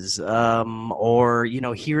voices, or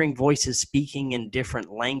hearing voices speaking in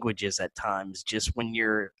different languages at times, just when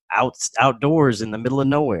you're outdoors in the middle of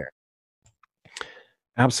nowhere.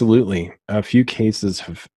 Absolutely. A few cases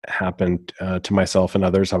have happened to myself and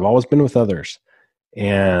others. I've always been with others.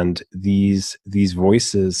 And these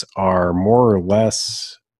voices are more or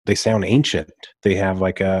less, they sound ancient. They have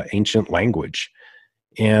like a ancient language,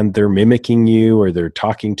 and they're mimicking you, or they're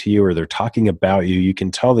talking to you, or they're talking about you. You can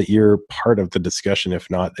tell that you're part of the discussion, if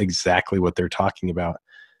not exactly what they're talking about.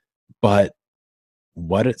 But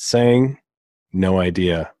what it's saying, no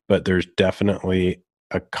idea. But there's definitely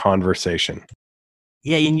a conversation.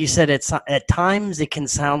 Yeah, and you said at times it can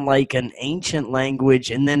sound like an ancient language,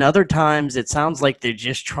 and then other times it sounds like they're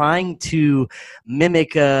just trying to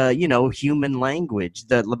mimic human language,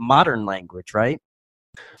 the modern language, right?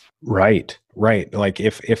 Right, right. Like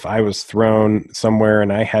if I was thrown somewhere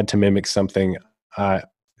and I had to mimic something,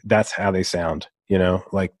 that's how they sound.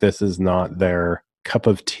 Like this is not their cup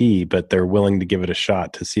of tea, but they're willing to give it a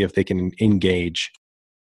shot to see if they can engage.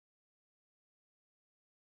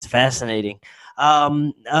 It's fascinating.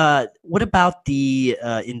 What about the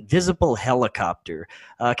invisible helicopter?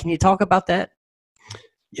 Can you talk about that?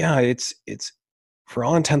 Yeah, it's for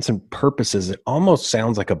all intents and purposes, it almost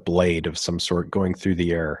sounds like a blade of some sort going through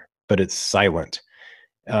the air, but it's silent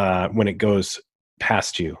when it goes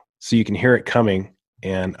past you, so you can hear it coming.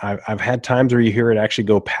 And I've had times where you hear it actually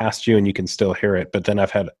go past you and you can still hear it, but then I've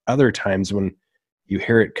had other times when you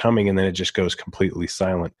hear it coming and then it just goes completely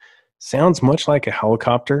silent. Sounds much like a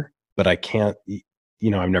helicopter, but I can't,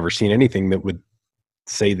 I've never seen anything that would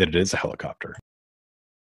say that it is a helicopter.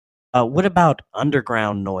 What about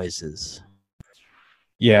underground noises?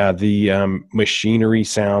 Yeah, the machinery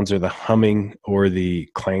sounds, or the humming, or the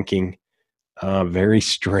clanking, very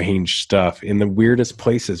strange stuff in the weirdest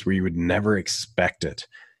places where you would never expect it.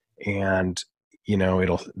 And,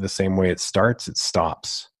 it'll, the same way it starts, it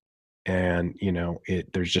stops. And,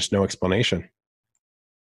 there's just no explanation.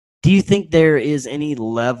 Do you think there is any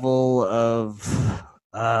level of,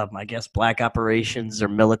 I guess, black operations or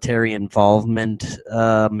military involvement,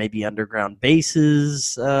 maybe underground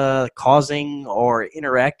bases, causing or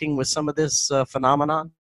interacting with some of this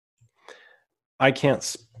phenomenon? I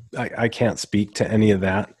can't, I can't speak to any of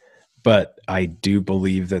that, but I do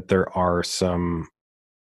believe that there are some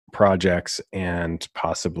projects and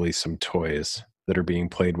possibly some toys that are being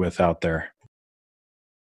played with out there.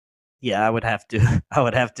 Yeah, I would have to. I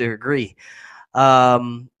would have to agree.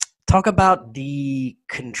 Um, Talk about the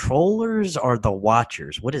controllers or the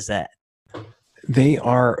watchers. What is that? They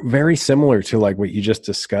are very similar to like what you just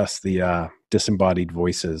discussed, the disembodied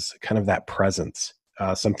voices, kind of that presence,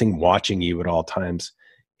 something watching you at all times.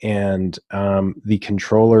 And the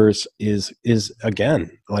controllers is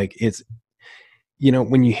again, like it's,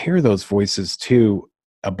 when you hear those voices too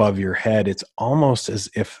above your head, it's almost as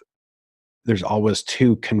if there's always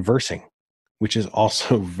two conversing, which is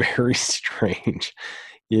also very strange,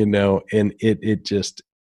 and it just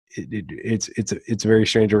it's very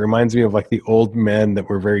strange. It reminds me of like the old men that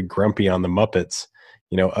were very grumpy on the Muppets,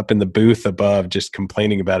 up in the booth above, just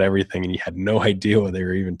complaining about everything, and you had no idea what they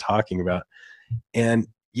were even talking about. And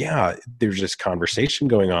yeah, there's this conversation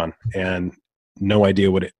going on, and no idea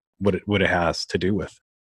what it has to do with.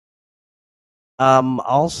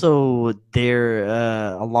 Also, they're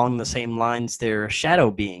along the same lines. They're shadow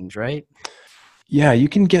beings, right? Yeah, you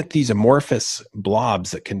can get these amorphous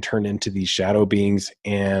blobs that can turn into these shadow beings,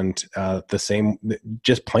 and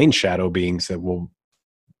just plain shadow beings that will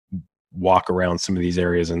walk around some of these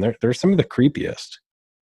areas, and they're some of the creepiest.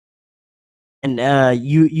 And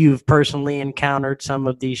you've personally encountered some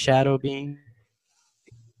of these shadow beings?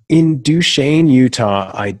 In Duchesne,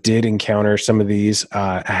 Utah, I did encounter some of these.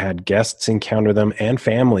 I had guests encounter them and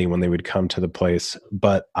family when they would come to the place,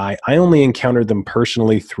 but I only encountered them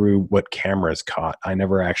personally through what cameras caught. I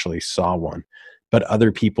never actually saw one, but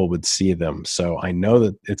other people would see them. So I know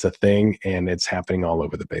that it's a thing, and it's happening all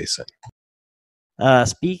over the basin.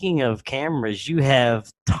 Speaking of cameras, you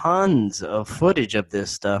have tons of footage of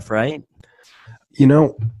this stuff, right? You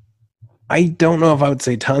know, I don't know if I would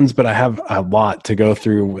say tons, but I have a lot to go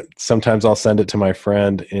through. Sometimes I'll send it to my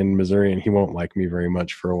friend in Missouri and he won't like me very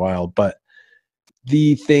much for a while. But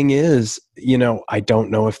the thing is, I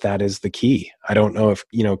don't know if that is the key. I don't know if,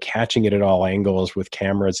 catching it at all angles with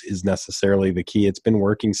cameras is necessarily the key. It's been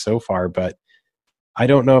working so far, but I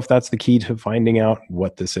don't know if that's the key to finding out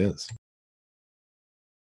what this is.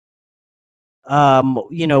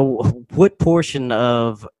 What portion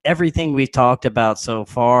of everything we've talked about so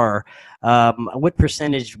far, what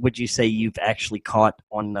percentage would you say you've actually caught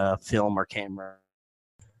on film or camera?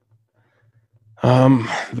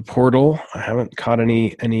 The portal, I haven't caught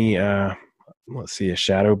any, let's see, a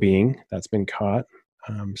shadow being that's been caught.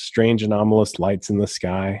 Strange anomalous lights in the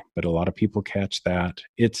sky, but a lot of people catch that.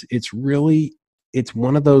 It's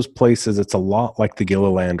one of those places. It's a lot like the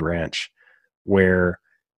Gilliland Ranch where,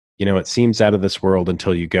 it seems out of this world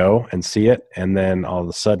until you go and see it. And then all of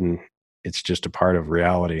a sudden it's just a part of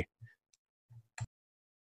reality.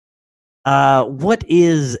 What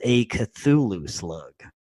is a Cthulhu slug?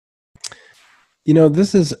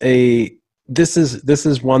 This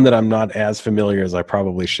is one that I'm not as familiar as I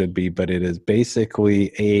probably should be, but it is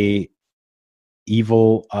basically a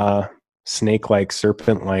evil, snake-like,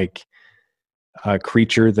 serpent-like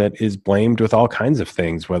creature that is blamed with all kinds of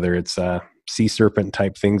things, whether it's sea serpent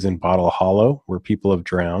type things in Bottle Hollow where people have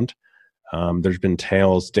drowned. There's been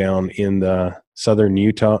tales down in the southern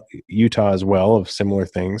Utah as well of similar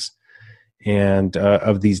things, and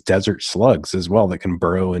of these desert slugs as well that can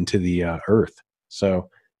burrow into the earth. So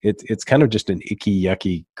it's kind of just an icky,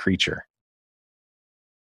 yucky creature.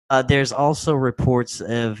 There's also reports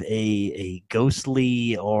of a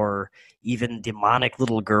ghostly or even demonic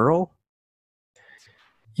little girl.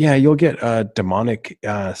 Yeah, you'll get demonic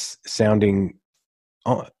sounding,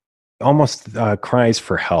 almost cries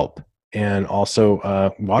for help, and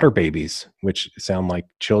also water babies, which sound like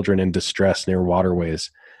children in distress near waterways.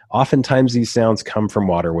 Oftentimes these sounds come from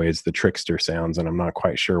waterways, the trickster sounds, and I'm not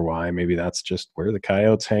quite sure why. Maybe that's just where the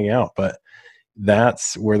coyotes hang out, but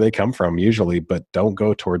that's where they come from usually, but don't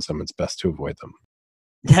go towards them. It's best to avoid them.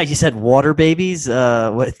 Yeah, you said water babies.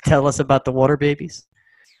 Tell us about the water babies.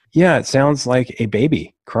 Yeah, it sounds like a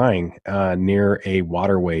baby crying near a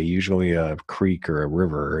waterway, usually a creek or a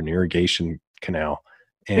river or an irrigation canal.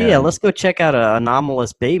 And yeah, let's go check out an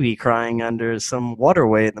anomalous baby crying under some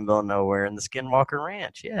waterway in the middle of nowhere in the Skinwalker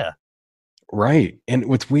Ranch. Yeah. Right. And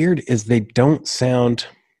what's weird is they don't sound,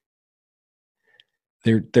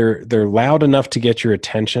 they're loud enough to get your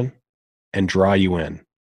attention and draw you in.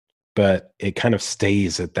 But it kind of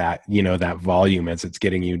stays at that, that volume as it's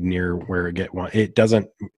getting you near where it doesn't,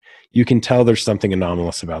 you can tell there's something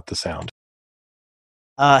anomalous about the sound.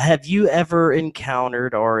 Have you ever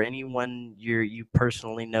encountered, or anyone you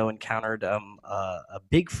personally know encountered, a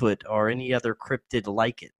Bigfoot or any other cryptid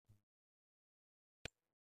like it?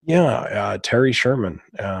 Yeah, Terry Sherman,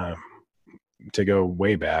 to go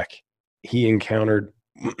way back, he encountered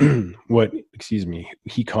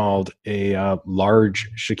he called a large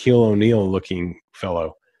Shaquille O'Neal looking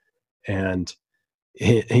fellow. And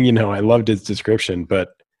I loved his description,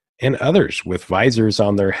 and others with visors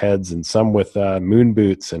on their heads and some with moon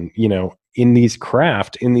boots and, in these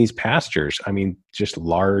pastures, I mean, just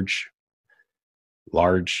large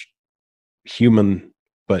human,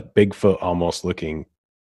 but Bigfoot almost looking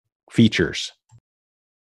features.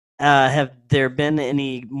 Have there been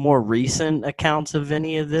any more recent accounts of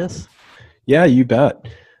any of this? Yeah, you bet.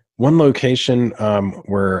 One location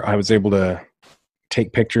where I was able to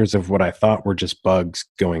take pictures of what I thought were just bugs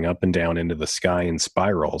going up and down into the sky in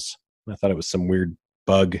spirals. I thought it was some weird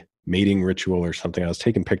bug mating ritual or something. I was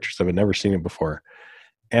taking pictures of it, never seen it before.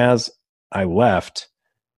 As I left,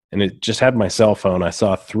 and it just had my cell phone, I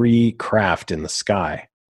saw 3 craft in the sky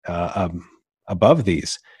above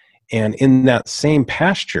these. And in that same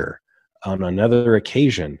pasture, on another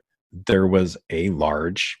occasion, there was a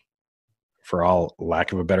large, for all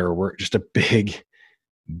lack of a better word, just a big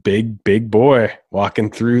boy walking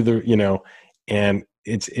through the, and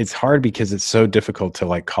it's hard because it's so difficult to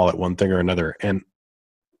like call it one thing or another. And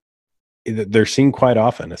they're seen quite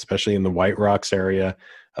often, especially in the White Rocks area,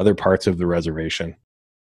 other parts of the reservation.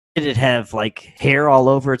 Did it have like hair all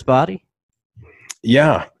over its body?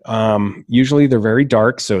 Yeah. Usually they're very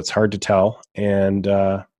dark, so it's hard to tell. And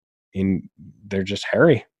they're just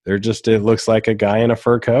hairy. It looks like a guy in a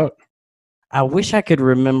fur coat. I wish I could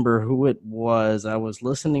remember who it was. I was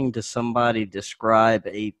listening to somebody describe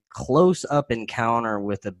a close-up encounter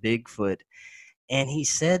with a Bigfoot, and he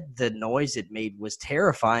said the noise it made was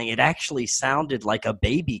terrifying. It actually sounded like a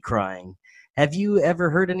baby crying. Have you ever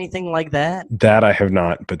heard anything like that? That I have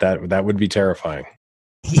not, but that would be terrifying.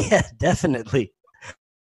 Yeah, definitely.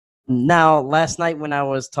 Now, last night when I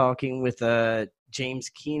was talking with James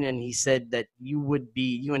Keenan, he said that you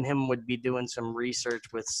and him would be doing some research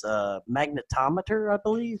with magnetometer, I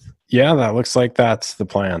believe. Yeah, that looks like that's the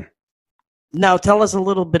plan. Now, tell us a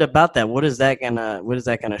little bit about that. What is that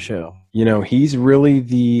gonna show? He's really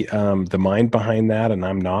the mind behind that, and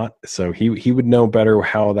I'm not. So he would know better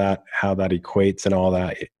how that equates and all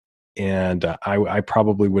that. And I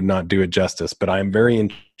probably would not do it justice, but I'm very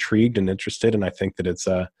intrigued and interested, and I think that it's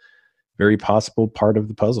a very possible part of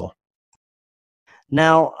the puzzle.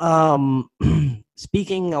 Now,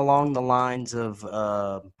 speaking along the lines of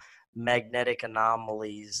magnetic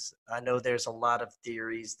anomalies, I know there's a lot of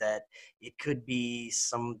theories that it could be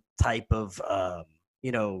some type of,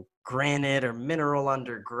 granite or mineral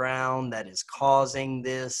underground that is causing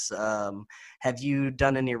this. Have you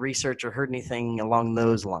done any research or heard anything along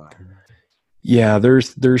those lines? Yeah,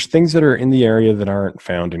 there's things that are in the area that aren't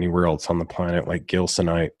found anywhere else on the planet, like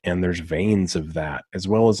gilsonite, and there's veins of that, as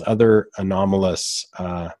well as other anomalous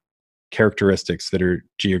characteristics that are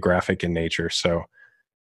geographic in nature. So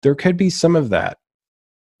there could be some of that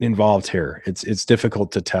involved here. It's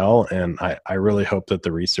difficult to tell, and I really hope that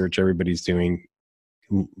the research everybody's doing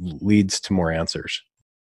leads to more answers.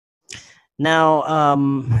 Now,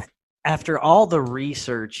 after all the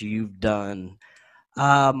research you've done,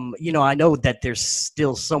 I know that there's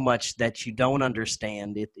still so much that you don't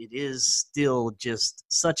understand. It is still just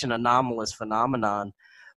such an anomalous phenomenon.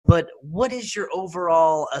 But what is your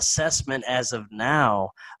overall assessment as of now?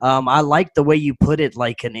 I like the way you put it,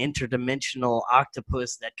 like an interdimensional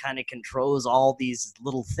octopus that kind of controls all these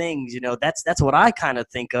little things. That's what I kind of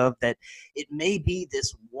think of, that it may be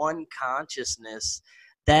this one consciousness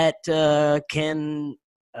that can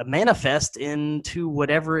manifest into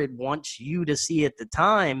whatever it wants you to see at the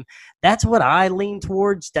time. That's what I lean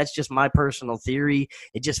towards. That's just my personal theory.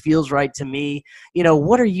 It just feels right to me.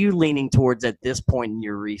 What are you leaning towards at this point in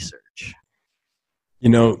your research?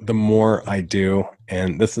 The more I do,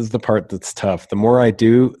 and this is the part that's tough, the more I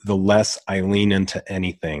do, the less I lean into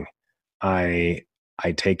anything. I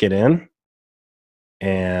take it in,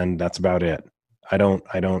 and that's about it. I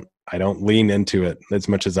don't lean into it as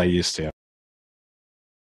much as I used to.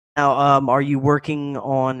 Now, are you working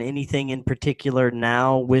on anything in particular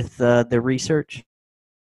now with the research?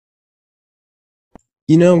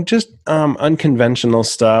 Just unconventional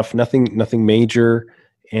stuff, nothing major,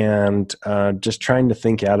 and just trying to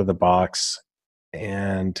think out of the box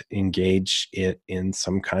and engage it in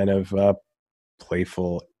some kind of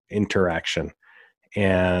playful interaction.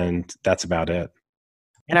 And that's about it.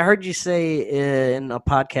 And I heard you say in a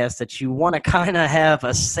podcast that you want to kind of have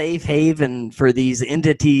a safe haven for these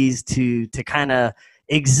entities to kind of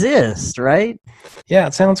exist, right? Yeah,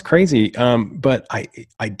 it sounds crazy, but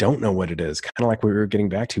I don't know what it is. Kind of like we were getting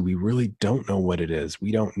back to, we really don't know what it is.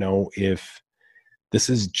 We don't know if this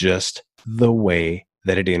is just the way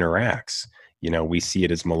that it interacts. We see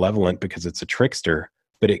it as malevolent because it's a trickster,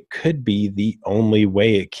 but it could be the only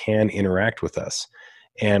way it can interact with us.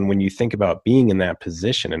 And when you think about being in that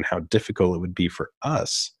position and how difficult it would be for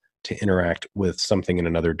us to interact with something in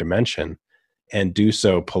another dimension and do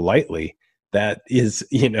so politely, that is,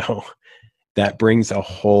 that brings a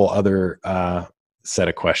whole other set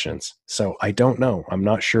of questions. So I don't know. I'm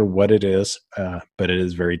not sure what it is, but it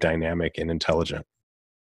is very dynamic and intelligent.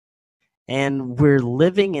 And we're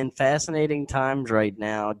living in fascinating times right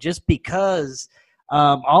now just because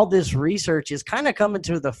all this research is kind of coming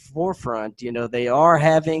to the forefront. They are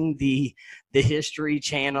having the History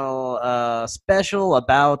Channel special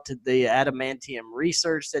about the adamantium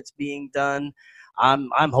research that's being done.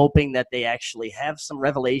 I'm hoping that they actually have some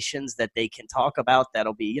revelations that they can talk about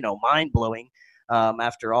that'll be, mind-blowing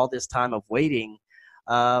after all this time of waiting.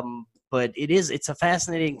 But it's a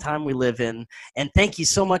fascinating time we live in. And thank you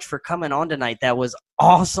so much for coming on tonight. That was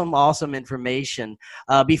awesome information.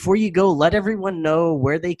 Before you go, let everyone know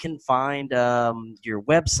where they can find your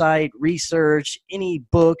website, research, any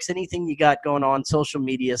books, anything you got going on, social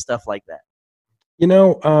media, stuff like that.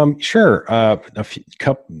 Sure.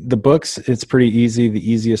 The books, it's pretty easy.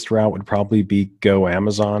 The easiest route would probably be go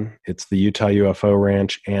Amazon. It's the Utah UFO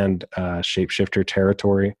Ranch and Shapeshifter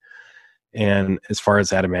Territory. And as far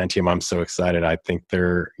as adamantium, I'm so excited. I think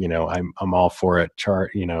they're, I'm all for it.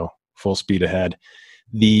 Full speed ahead.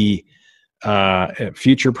 The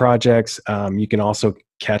future projects, you can also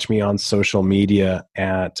catch me on social media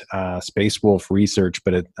at Space Wolf Research,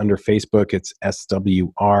 but under Facebook, it's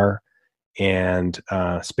SWR and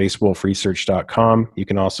spacewolfresearch.com. You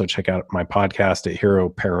can also check out my podcast at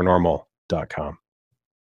heroparanormal.com.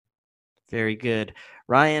 Very good.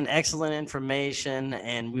 Ryan, excellent information,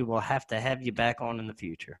 and we will have to have you back on in the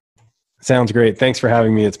future. Sounds great. Thanks for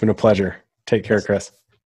having me. It's been a pleasure. Take care, Chris.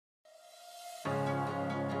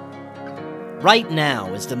 Right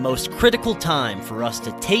now is the most critical time for us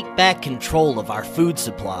to take back control of our food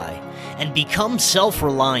supply and become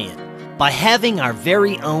self-reliant by having our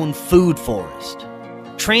very own food forest.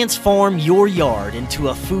 Transform your yard into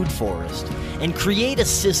a food forest and create a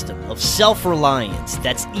system of self-reliance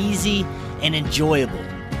that's easy and enjoyable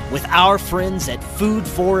with our friends at Food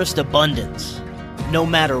Forest Abundance. No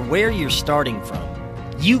matter where you're starting from,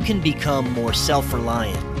 you can become more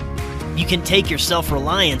self-reliant. You can take your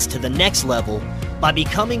self-reliance to the next level by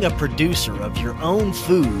becoming a producer of your own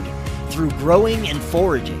food through growing and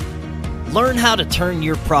foraging. Learn how to turn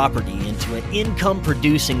your property into an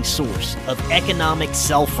income-producing source of economic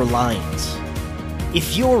self-reliance.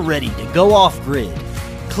 If you're ready to go off-grid,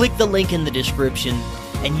 click the link in the description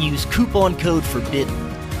and use coupon code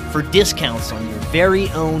FORBIDDEN for discounts on your very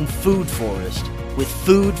own food forest with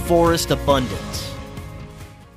Food Forest Abundance.